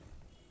we go.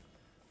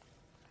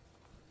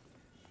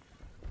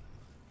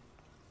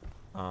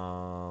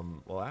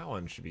 Well, that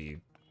one should be...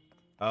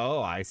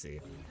 Oh, I see.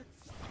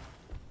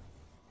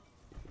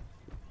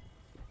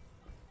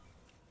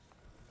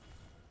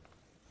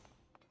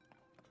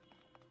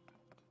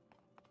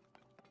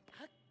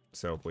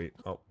 So if we...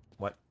 Oh,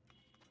 what?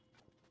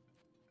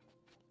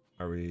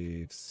 Are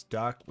we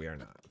stuck? We are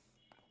not.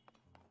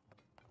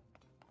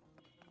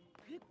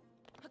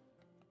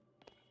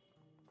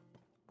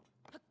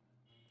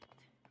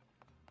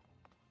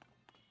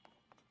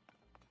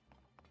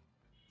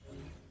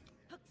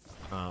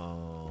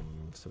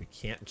 so we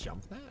can't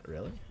jump that?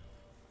 Really?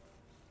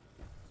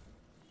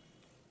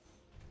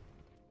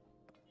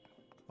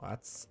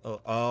 What's...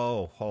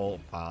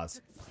 hold,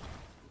 pause.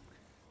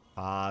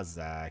 Pause,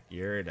 Zach.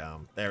 You're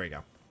dumb. There we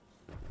go.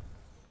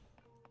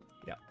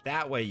 Yeah,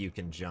 that way you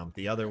can jump.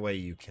 The other way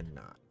you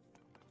cannot.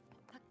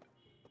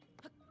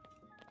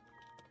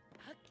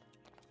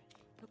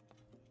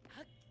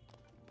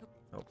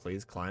 Oh,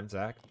 please climb,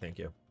 Zach. Thank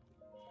you.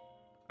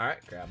 All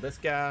right, grab this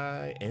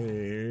guy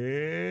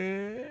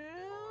and...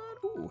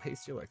 Ooh,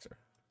 hasty elixir.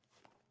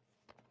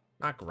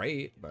 Not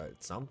great, but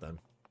it's something.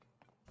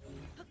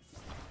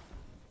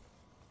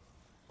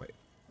 Wait.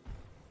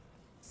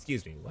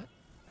 Excuse me, what?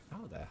 How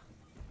the...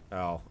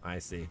 Oh, I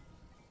see.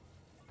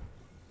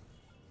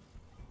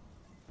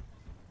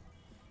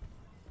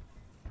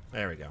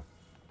 There we go.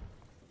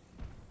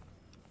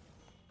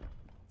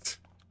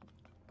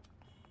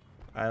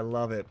 I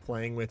love it,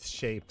 playing with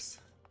shapes.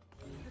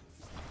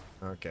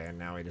 Okay,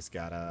 now we just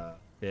gotta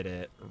fit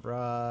it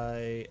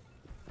right.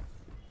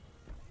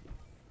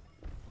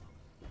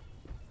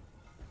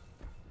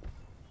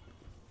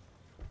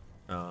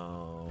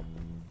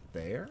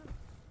 There?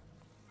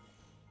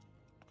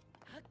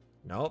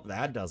 Nope,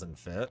 that doesn't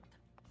fit.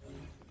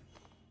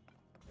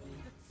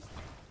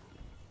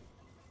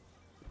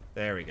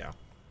 There we go.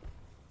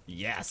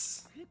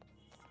 Yes!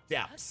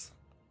 Steps.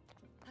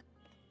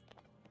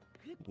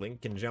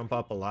 Link can jump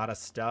up a lot of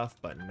stuff,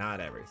 but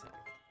not everything.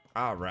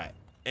 All right.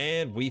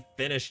 And we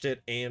finished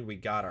it, and we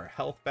got our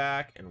health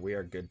back, and we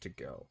are good to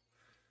go.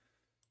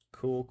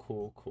 Cool,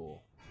 cool,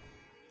 cool.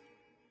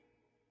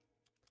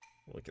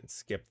 We can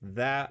skip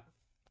that.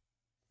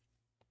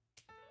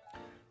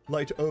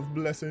 Light of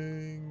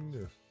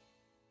Blessing.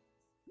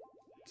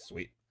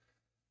 Sweet.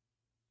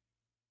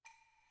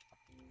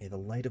 May the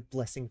light of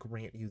blessing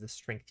grant you the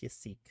strength you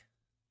seek.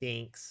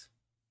 Thanks.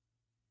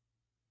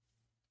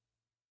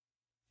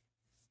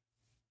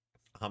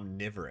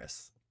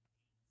 Omnivorous.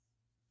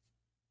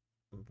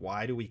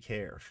 Why do we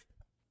care?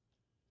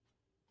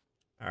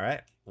 All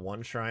right,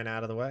 one shrine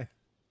out of the way.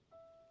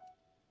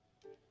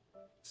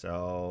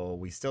 So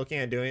we still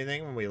can't do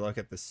anything when we look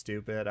at the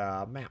stupid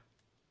map.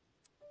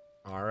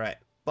 All right,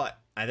 but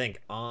I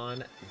think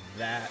on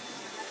that